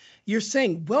Month, you're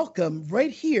saying, welcome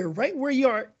right here, right where you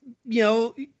are,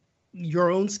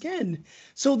 your own skin.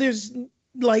 So there's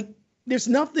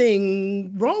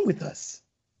nothing wrong with us.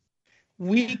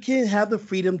 We can have the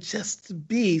freedom just to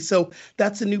be. So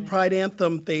that's a new Pride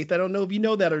anthem, Faith. I don't know if you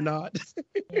know that or not.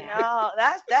 No,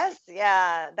 that's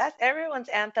everyone's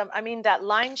anthem. I mean, that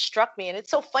line struck me, and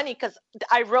it's so funny because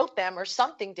I wrote them, or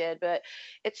something did, but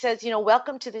it says,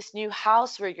 welcome to this new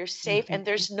house where you're safe and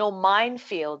there's no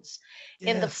minefields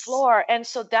in the floor. And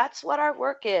so that's what our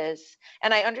work is.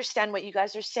 And I understand what you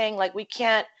guys are saying. Like, we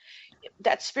can't,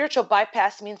 that spiritual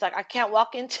bypass means like I can't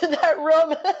walk into that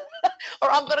room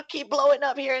or I'm going to keep blowing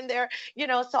up here and there,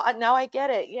 so now I get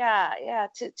it. Yeah.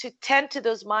 To tend to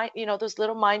those those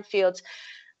little minefields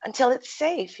until it's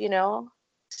safe,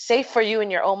 safe for you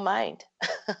in your own mind.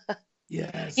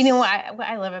 Yes. What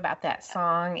I love about that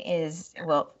song is,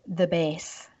 the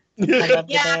bass. I love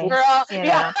the bass.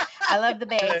 Girl. I love the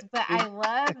bass, but I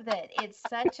love that it's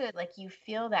such a, like, you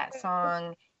feel that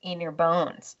song in your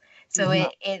bones. So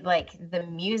it like the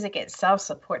music itself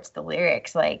supports the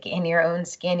lyrics, like in your own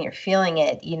skin, you're feeling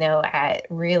it, at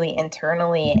really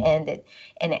internally, and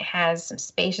it has some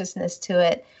spaciousness to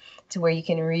it, to where you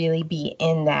can really be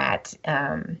in that,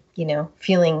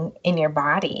 feeling in your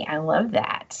body. I love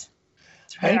that.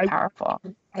 It's very powerful.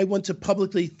 I want to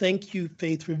publicly thank you,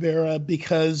 Faith Rivera,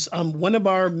 because one of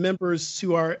our members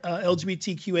to our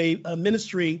LGBTQA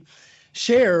ministry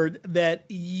shared that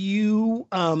you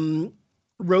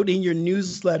wrote in your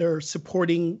newsletter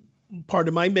supporting part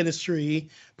of my ministry,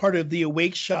 part of the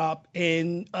Awake Shop,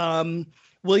 and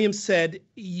William said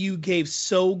you gave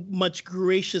so much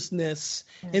graciousness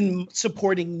in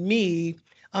supporting me.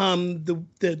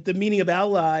 The meaning of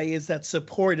ally is that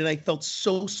support, and I felt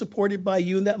so supported by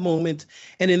you in that moment.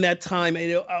 And in that time,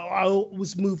 I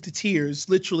was moved to tears,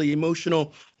 literally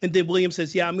emotional. And then William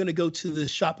says, I'm going to go to the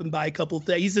shop and buy a couple of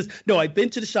things. He says, no, I've been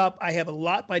to the shop. I have a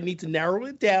lot, but I need to narrow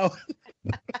it down.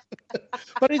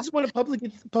 But I just want to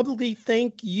publicly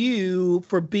thank you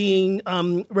for being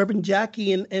Reverend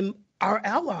Jackie and our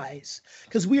allies,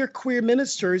 because we are queer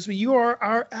ministers. You are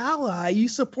our ally. You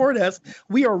support us.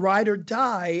 We are ride or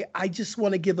die. I just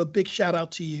want to give a big shout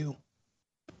out to you.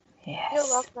 Yes. You're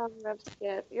welcome, Rev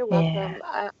Skip. You're welcome.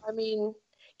 I mean,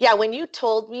 when you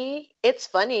told me, it's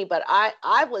funny, but I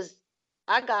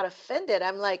got offended.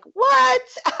 I'm like, what?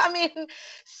 I mean,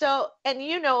 so, and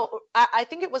I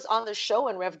think it was on the show,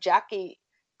 and Rev Jackie,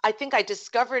 I think I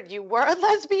discovered you were a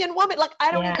lesbian woman. Like,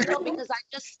 I don't even know,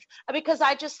 because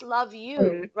I just love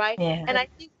you, right? Yeah. And I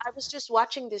think I was just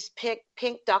watching this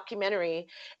Pink documentary,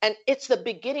 and it's the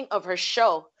beginning of her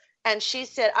show. And she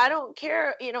said, I don't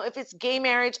care, if it's gay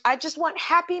marriage, I just want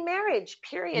happy marriage,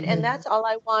 period. And that's all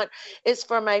I want, is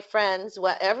for my friends,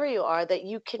 whatever you are, that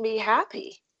you can be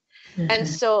happy. And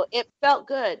so it felt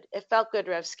good. It felt good,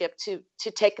 Rev Skip, to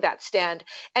take that stand.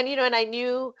 And, and I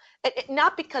knew,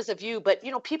 not because of you, but,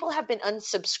 people have been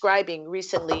unsubscribing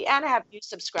recently, and I have new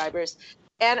subscribers.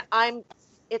 And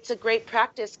it's a great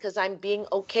practice, because I'm being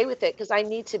okay with it, because I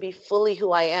need to be fully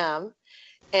who I am,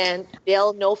 and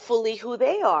they'll know fully who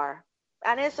they are.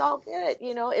 And it's all good,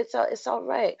 it's all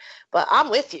right. But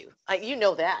I'm with you. You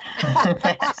know that.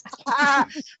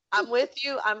 I'm with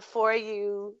you. I'm for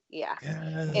you. Yeah.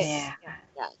 Yes.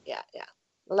 Yeah.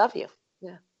 Love you.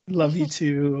 Yeah. Love you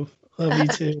too. Love you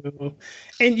too.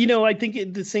 And, I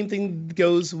think the same thing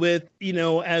goes with,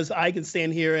 as I can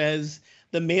stand here as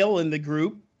the male in the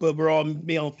group, but we're all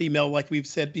male and female, like we've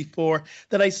said before,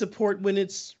 that I support when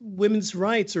it's women's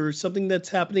rights or something that's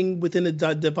happening within a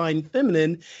divine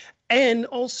feminine. And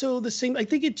also the same, I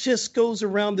think it just goes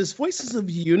around, this Voices of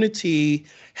Unity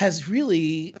has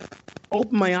really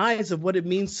opened my eyes of what it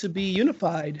means to be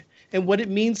unified and what it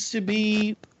means to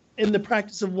be in the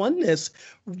practice of oneness.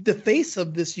 The face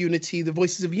of this unity, the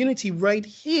Voices of Unity right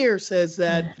here, says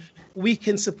that we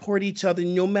can support each other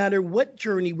no matter what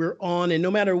journey we're on, and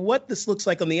no matter what this looks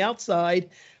like on the outside,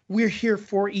 we're here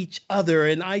for each other.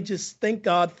 And I just thank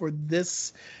God for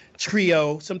this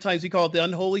trio. Sometimes we call it the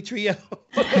unholy trio,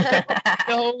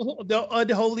 the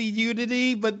unholy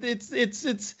unity, but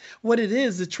it's what it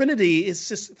is. The Trinity is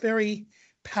just very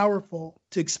powerful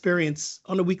to experience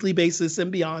on a weekly basis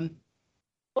and beyond.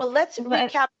 Well, let's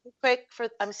recap quick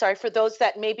I'm sorry, for those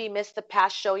that maybe missed the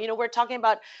past show, we're talking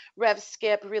about Rev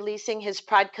Skip releasing his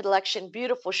Pride collection,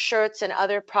 beautiful shirts and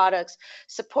other products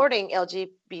supporting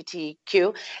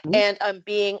LGBTQ, and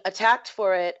being attacked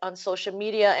for it on social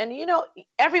media. And,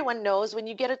 everyone knows when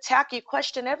you get attacked, you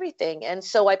question everything. And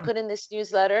so I put in this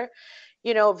newsletter,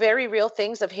 very real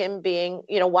things of him being,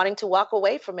 wanting to walk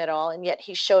away from it all. And yet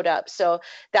he showed up. So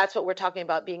that's what we're talking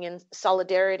about, being in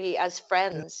solidarity as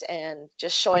friends and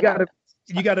just showing up.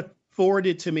 You got to forward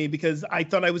it to me because I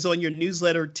thought I was on your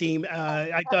newsletter team.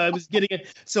 I thought I was getting it.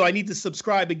 So I need to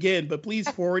subscribe again, but please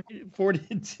forward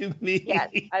it to me. Yes,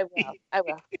 I will. I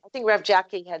think Rev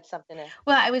Jackie had something to.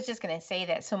 Well, I was just going to say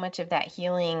that so much of that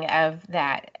healing of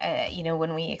that,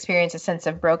 when we experience a sense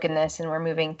of brokenness and we're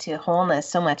moving to wholeness,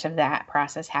 so much of that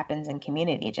process happens in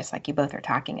community, just like you both are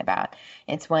talking about.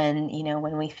 It's when,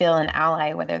 when we feel an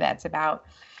ally, whether that's about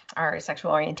our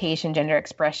sexual orientation, gender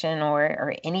expression,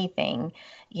 or anything,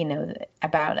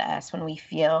 about us, when we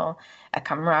feel a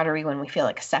camaraderie, when we feel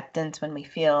acceptance, when we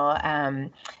feel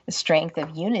the strength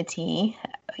of unity,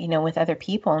 with other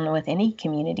people and with any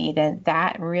community,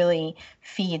 that really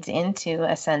feeds into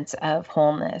a sense of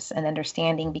wholeness and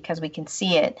understanding, because we can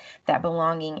see it, that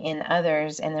belonging in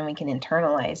others, and then we can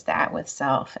internalize that with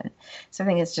self. And so I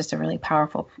think it's just a really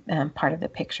powerful part of the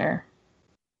picture.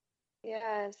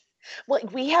 Yes. Well,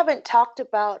 we haven't talked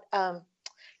about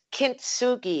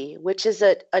kintsugi, which is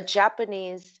a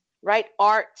Japanese,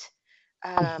 art,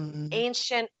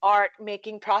 ancient art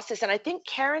making process. And I think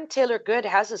Karen Taylor Good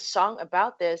has a song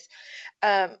about this.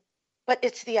 But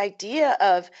it's the idea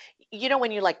of,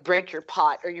 when you break your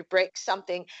pot or you break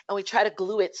something and we try to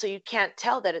glue it so you can't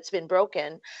tell that it's been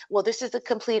broken. Well, this is the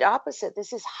complete opposite.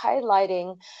 This is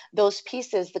highlighting those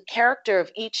pieces, the character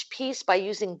of each piece, by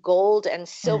using gold and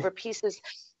silver pieces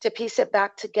to piece it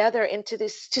back together to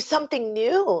something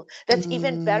new that's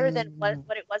even better than what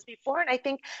it was before. And I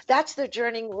think that's the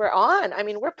journey we're on. I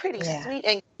mean, we're pretty sweet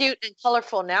and cute and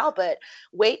colorful now, but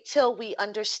wait till we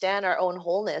understand our own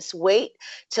wholeness. Wait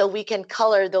till we can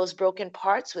color those broken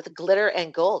parts with glitter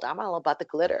and gold. I'm all about the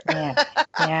glitter.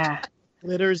 Yeah.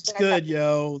 Glitter's good,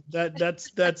 yo.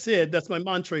 That's it. That's my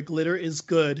mantra. Glitter is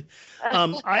good.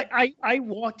 I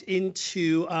walked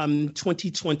into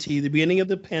 2020, the beginning of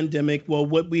the pandemic. Well,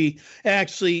 what we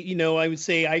actually, I would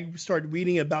say I started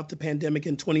reading about the pandemic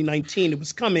in 2019. It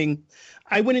was coming.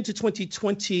 I went into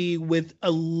 2020 with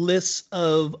a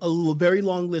very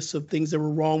long list of things that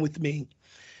were wrong with me.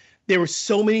 There were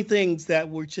so many things that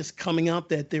were just coming out,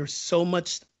 that there's so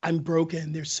much I'm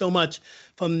broken. There's so much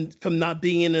from not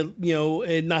being in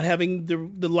and not having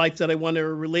the life that I wanted,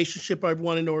 or a relationship I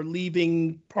wanted, or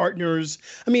leaving partners.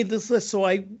 I mean, this list. So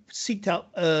I seeked out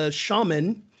a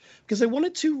shaman because I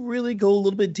wanted to really go a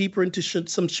little bit deeper into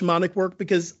some shamanic work,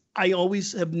 because I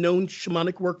always have known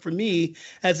shamanic work for me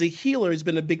as a healer has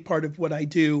been a big part of what I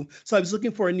do. So I was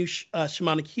looking for a new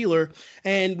shamanic healer,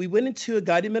 and we went into a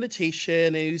guided meditation,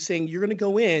 and he was saying, you're going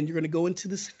to go into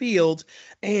this field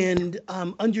and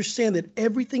understand that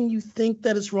everything you think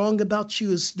that is wrong about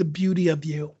you is the beauty of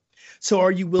you. So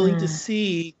are you willing to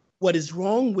see what is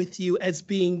wrong with you as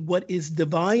being what is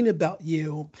divine about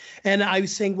you? And I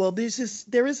was saying, well,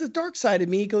 there is a dark side of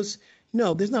me. He goes,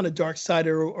 no, there's not a dark side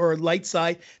or a light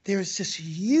side. There's just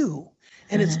you.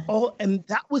 And it's all, and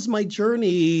that was my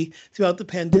journey throughout the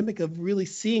pandemic of really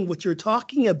seeing what you're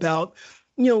talking about.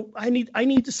 I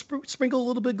need to sprinkle a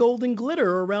little bit of gold and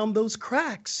glitter around those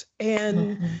cracks.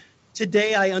 And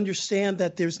today I understand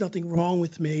that there's nothing wrong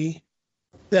with me,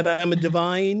 that I'm a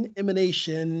divine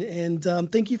emanation. And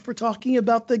thank you for talking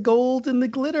about the gold and the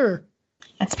glitter.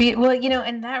 That's beautiful. Well,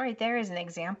 and that right there is an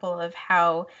example of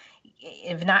how,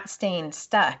 if not staying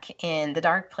stuck in the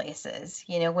dark places,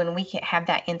 when we have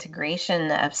that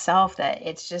integration of self, that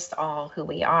it's just all who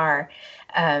we are,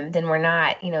 then we're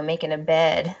not, making a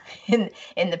bed in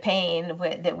the pain,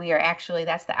 that we are actually,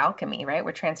 that's the alchemy, right?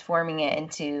 We're transforming it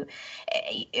into,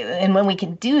 and when we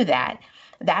can do that,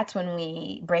 that's when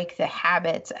we break the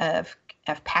habits of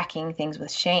packing things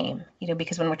with shame,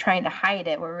 because when we're trying to hide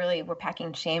it, we're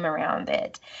packing shame around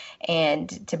it. And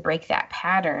to break that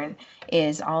pattern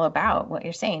is all about what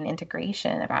you're saying,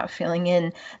 integration, about filling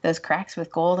in those cracks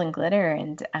with gold and glitter,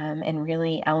 and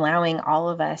really allowing all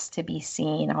of us to be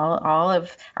seen, all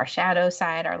of our shadow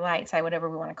side, our light side, whatever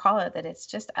we want to call it, that it's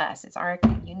just us. It's our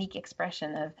unique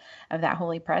expression of that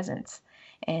holy presence.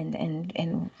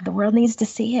 And the world needs to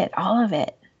see it, all of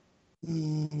it.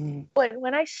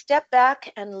 When I step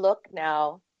back and look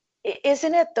now,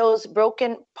 isn't it those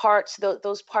broken parts,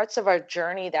 those parts of our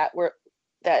journey that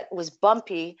was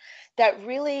bumpy, that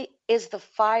really is the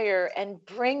fire and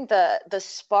bring the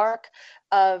spark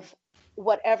of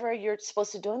whatever you're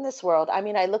supposed to do in this world. I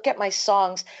mean, I look at my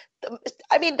songs.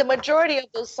 The majority of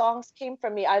those songs came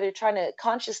from me either trying to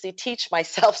consciously teach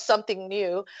myself something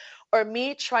new or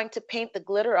me trying to paint the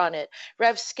glitter on it.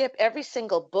 Rev Skip, every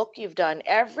single book you've done,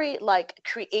 every like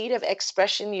creative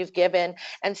expression you've given,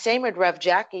 and same with Rev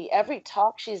Jackie, every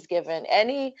talk she's given,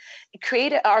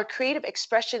 our creative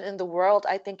expression in the world,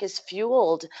 I think, is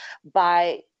fueled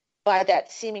by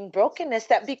that seeming brokenness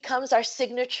that becomes our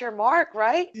signature mark,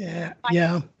 right? Yeah.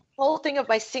 The whole thing of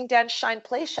my Sing, Dance, Shine,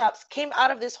 Play shops came out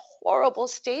of this horrible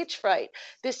stage fright,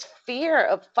 this fear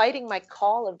of fighting my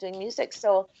call of doing music.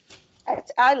 So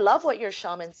I love what your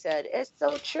shaman said. It's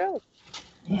so true.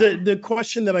 The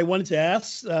question that I wanted to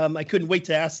ask, I couldn't wait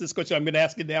to ask this question. I'm going to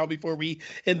ask it now before we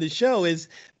end the show, is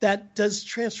that does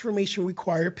transformation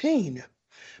require pain?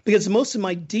 Because most of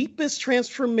my deepest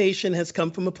transformation has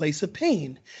come from a place of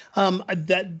pain.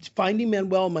 That finding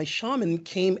Manuel, my shaman,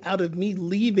 came out of me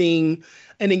leaving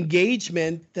an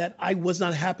engagement that I was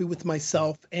not happy with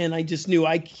myself. And I just knew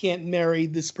I can't marry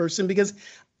this person because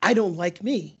I don't like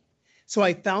me. So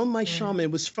I found my shaman.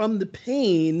 It was from the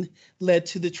pain led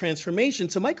to the transformation.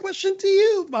 So my question to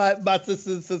you, my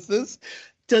sisters,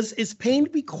 is pain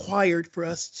required for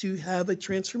us to have a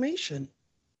transformation?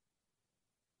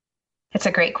 It's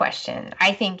a great question.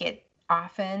 I think it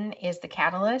often is the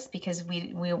catalyst because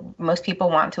we most people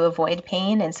want to avoid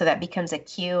pain, and so that becomes a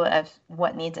cue of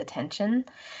what needs attention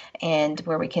and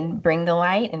where we can bring the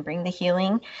light and bring the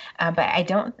healing. But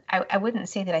I wouldn't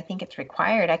say that I think it's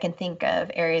required. I can think of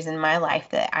areas in my life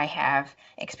that I have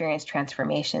experienced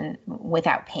transformation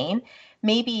without pain.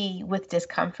 Maybe with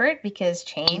discomfort, because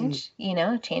change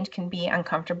can be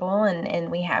uncomfortable,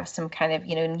 and we have some kind of,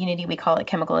 in Unity, we call it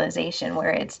chemicalization, where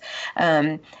it's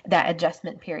that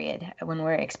adjustment period when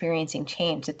we're experiencing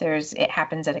change, that it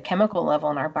happens at a chemical level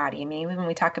in our body. I mean, even when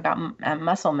we talk about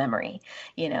muscle memory,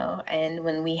 and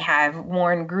when we have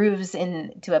worn grooves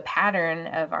into a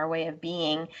pattern of our way of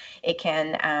being, it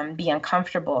can be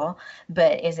uncomfortable.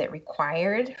 But is it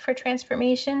required for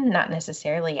transformation? Not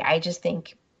necessarily. I just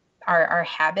think our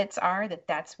habits are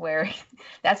that's where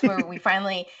we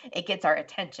finally, it gets our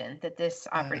attention that this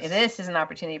is an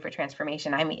opportunity for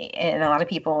transformation. I mean, and a lot of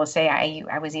people will say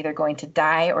I was either going to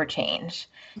die or change.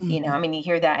 I mean, you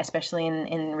hear that especially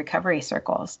in recovery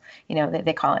circles.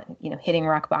 They call it hitting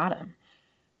rock bottom.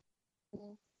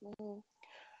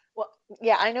 Well,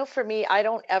 yeah, I know for me, I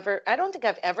don't think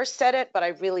I've ever said it, but I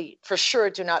really for sure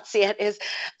do not see it is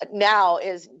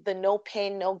the no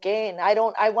pain, no gain.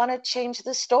 I want to change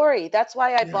the story. That's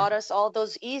why I bought us all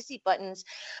those easy buttons.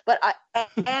 But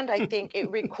I think it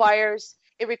requires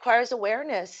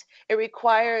awareness. It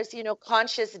requires,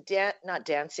 conscious not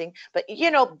dancing, but,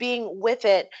 being with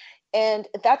it. And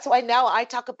that's why now I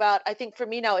talk about, I think for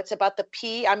me now, it's about the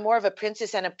P. I'm more of a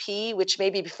princess and a P, which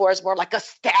maybe before is more like a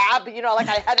stab, like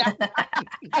I had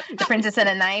the princess and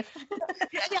a knife.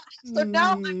 Yeah. So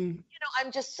now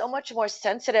I'm just so much more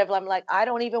sensitive. I'm like, I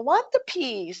don't even want the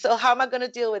P. So how am I going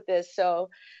to deal with this? So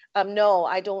no,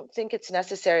 I don't think it's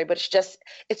necessary, but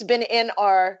it's been in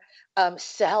our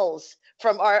cells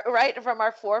from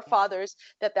our forefathers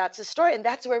that's a story. And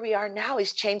that's where we are now,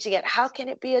 is changing it. How can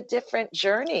it be a different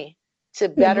journey to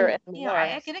better and more?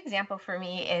 A good example for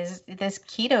me is this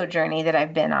keto journey that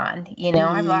I've been on.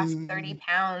 I've lost 30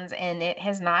 pounds and it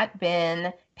has not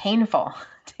been painful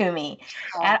to me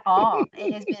at all.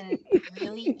 It has been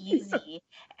really easy.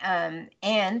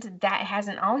 And that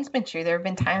hasn't always been true. There have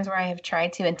been times where I have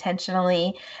tried to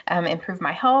intentionally improve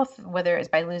my health, whether it's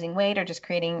by losing weight or just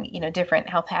creating, different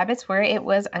health habits, where it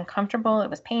was uncomfortable, it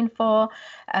was painful,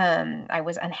 I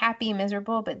was unhappy,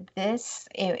 miserable. But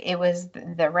it was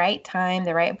the right time,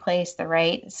 the right place, the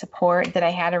right support that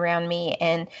I had around me,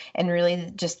 and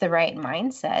really just the right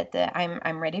mindset that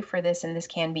I'm ready for this, and this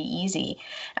can be easy.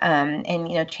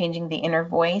 And changing the inner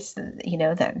voice,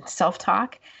 that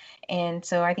self-talk. And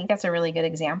so I think that's a really good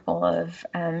example of,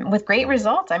 with great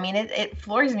results. I mean, it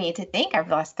floors me to think I've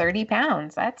lost 30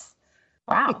 pounds. That's,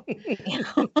 wow.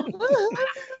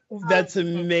 That's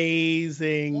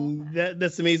amazing.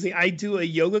 That's amazing. I do a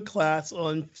yoga class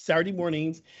on Saturday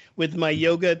mornings with my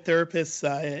yoga therapist.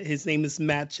 His name is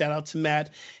Matt. Shout out to Matt.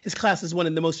 His class is one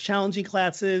of the most challenging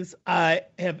classes I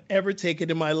have ever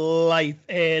taken in my life.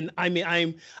 And I mean,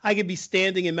 I could be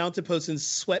standing in mountain posts and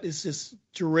sweat is just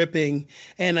dripping.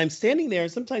 And I'm standing there.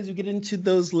 And sometimes we get into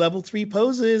those level 3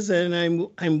 poses, and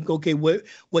I'm okay.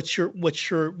 What's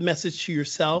your message to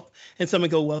yourself? And someone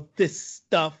go, well, this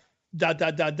stuff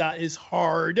is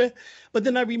hard. But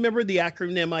then I remember the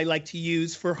acronym I like to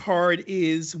use for hard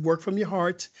is work from your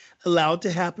heart, allow it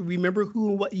to happen. Remember who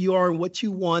and what you are and what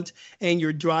you want, and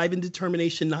your drive and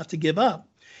determination not to give up.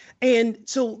 And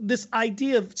so this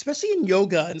idea of, especially in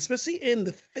yoga and especially in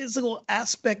the physical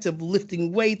aspect of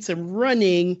lifting weights and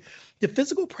running, the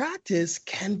physical practice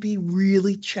can be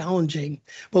really challenging.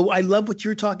 But I love what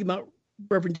you're talking about,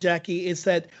 Reverend Jackie, is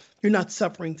that you're not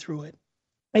suffering through it.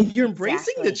 And you're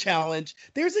embracing the challenge.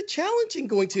 There's a challenge in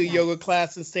going to a yoga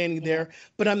class and standing there,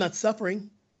 but I'm not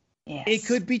suffering. Yes. It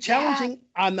could be challenging.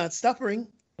 I'm not suffering.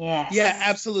 Yes. Yeah,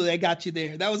 absolutely. I got you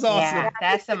there. That was awesome. Yeah,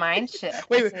 that's a mind shift.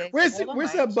 Wait, where's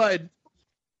that bud?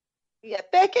 Yeah,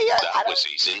 thank you. That was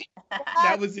easy.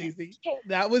 That was easy.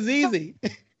 That was easy.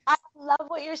 I love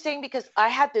what you're saying because I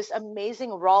had this amazing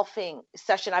Rolfing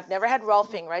session. I've never had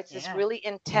Rolfing, right? It's this really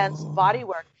intense body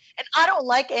work. And I don't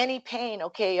like any pain,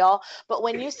 okay, y'all? But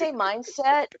when you say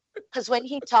mindset, because when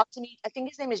he talked to me, I think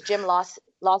his name is Jim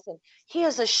Lawson. He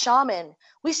is a shaman.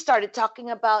 We started talking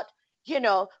about,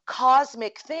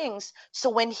 cosmic things. So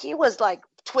when he was like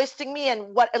twisting me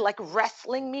and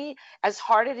wrestling me as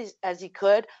hard as he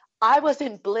could, I was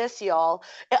in bliss, y'all.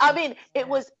 I mean, it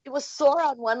was sore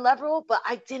on one level, but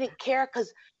I didn't care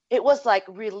because it was like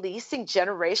releasing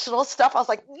generational stuff. I was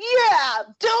like, yeah,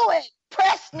 do it.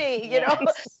 Press me, you know?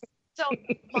 So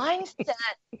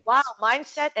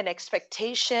mindset and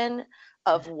expectation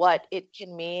of what it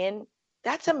can mean.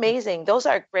 That's amazing. Those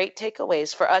are great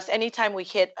takeaways for us anytime we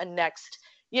hit a next,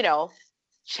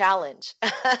 challenge.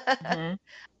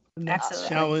 Absolutely.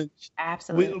 Challenge.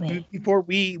 Absolutely. Before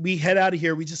we head out of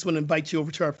here, we just want to invite you over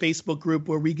to our Facebook group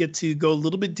where we get to go a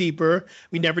little bit deeper.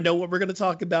 We never know what we're going to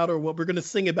talk about or what we're going to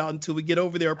sing about until we get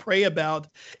over there or pray about.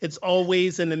 It's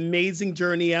always an amazing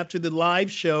journey after the live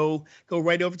show. Go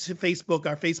right over to Facebook.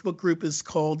 Our Facebook group is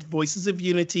called Voices of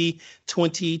Unity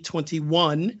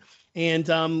 2021. And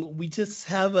we just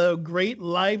have a great,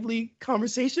 lively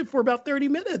conversation for about 30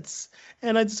 minutes.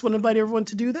 And I just want to invite everyone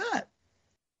to do that.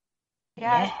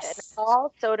 Yes. And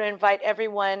also to invite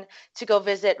everyone to go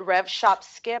visit Rev Shop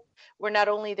Skip, where not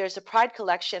only there's a Pride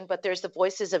collection, but there's the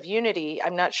Voices of Unity.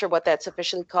 I'm not sure what that's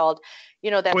officially called.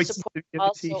 That Voices support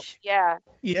also. Yeah.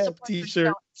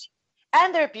 T-shirt.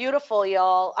 And they're beautiful,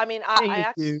 y'all. I mean, I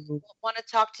actually want to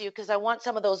talk to you because I want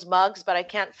some of those mugs, but I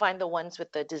can't find the ones with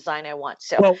the design I want.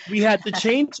 So well, we had to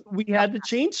change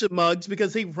the mugs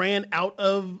because they ran out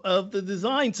of the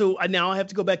design. So now I have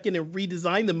to go back in and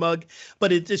redesign the mug.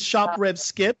 But it's Shop Rev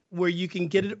Skip where you can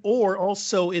get it, or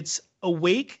also it's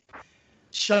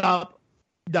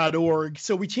awakeshop.org.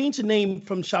 So we changed the name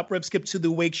from Shop Rev Skip to the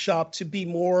Awake Shop to be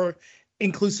more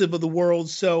inclusive of the world.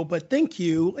 So, but thank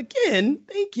you again.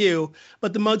 Thank you.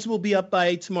 But the mugs will be up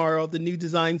by tomorrow, the new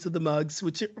designs of the mugs,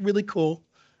 which are really cool.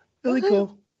 Really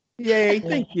cool. Yay.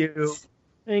 Thank you.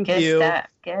 Thank you.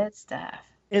 Good stuff.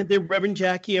 And then Reverend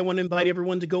Jackie, I want to invite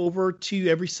everyone to go over to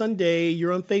every Sunday.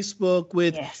 You're on Facebook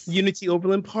with Unity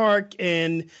Overland Park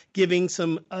and giving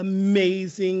some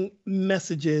amazing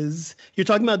messages. You're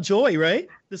talking about joy, right?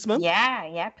 This month?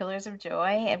 Yeah, Pillars of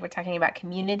Joy. And we're talking about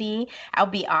community. I'll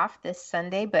be off this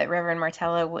Sunday, but Reverend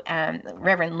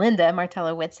Linda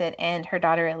Martello Whitsitt and her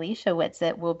daughter Alicia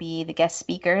Whitsitt will be the guest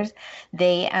speakers.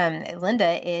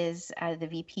 Linda is the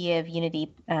VP of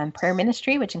Unity Prayer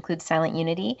Ministry, which includes Silent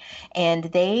Unity, and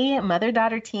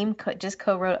mother-daughter team just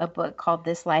co-wrote a book called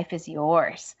This Life Is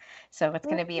Yours. So it's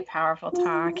going to be a powerful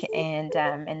talk, and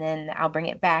then I'll bring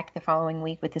it back the following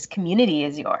week with This Community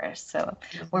Is Yours. So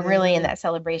we're really in that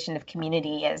celebration of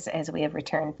community as we have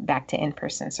returned back to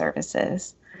in-person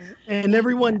services. And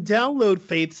everyone, download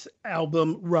Faith's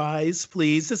album Rise,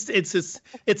 please. It's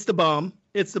the bomb.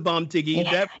 It's the bomb,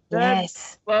 Diggy.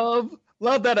 Yes.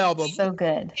 Love that album. So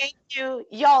good. Thank you,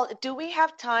 y'all. Do we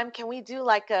have time? Can we do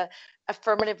like a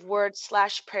affirmative word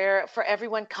 / prayer for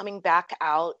everyone coming back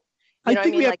out? I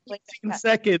think we have 15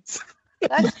 seconds. So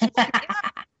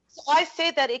I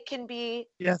say that it can be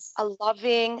a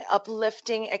loving,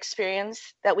 uplifting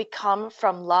experience that we come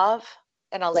from love.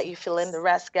 And I'll let you fill in the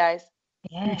rest, guys.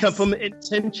 Yes. We come from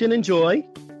intention and joy.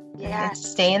 Yeah.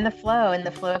 Stay in the flow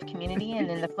of community and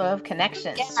in the flow of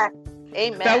connections. Yeah.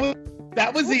 Amen.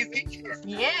 That was easy.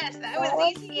 Yes, that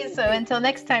was easy. So until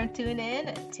next time, tune in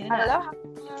and tune up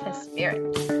to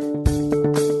Spirit.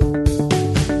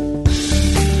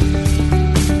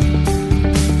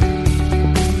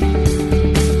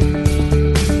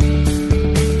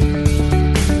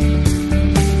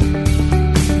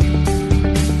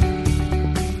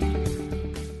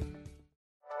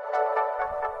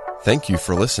 Thank you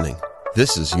for listening.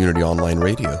 This is Unity Online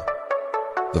Radio,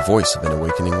 the voice of an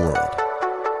awakening world.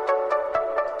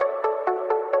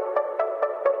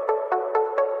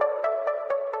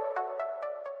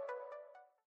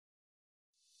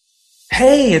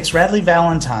 Hey, it's Radley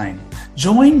Valentine.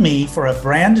 Join me for a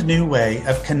brand new way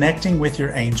of connecting with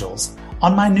your angels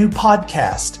on my new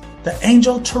podcast, The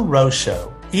Angel Tarot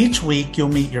Show. Each week, you'll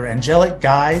meet your angelic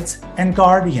guides and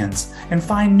guardians and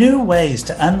find new ways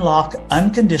to unlock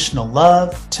unconditional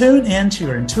love, tune into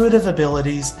your intuitive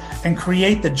abilities, and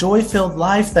create the joy-filled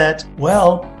life that,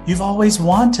 well, you've always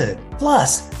wanted.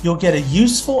 Plus, you'll get a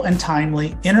useful and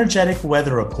timely energetic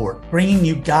weather report, bringing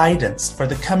you guidance for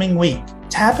the coming week.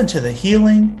 Tap into the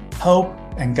healing, hope,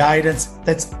 and guidance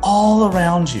that's all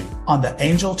around you on the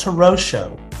Angel Tarot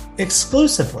Show,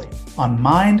 exclusively on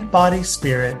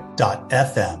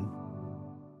mindbodyspirit.fm.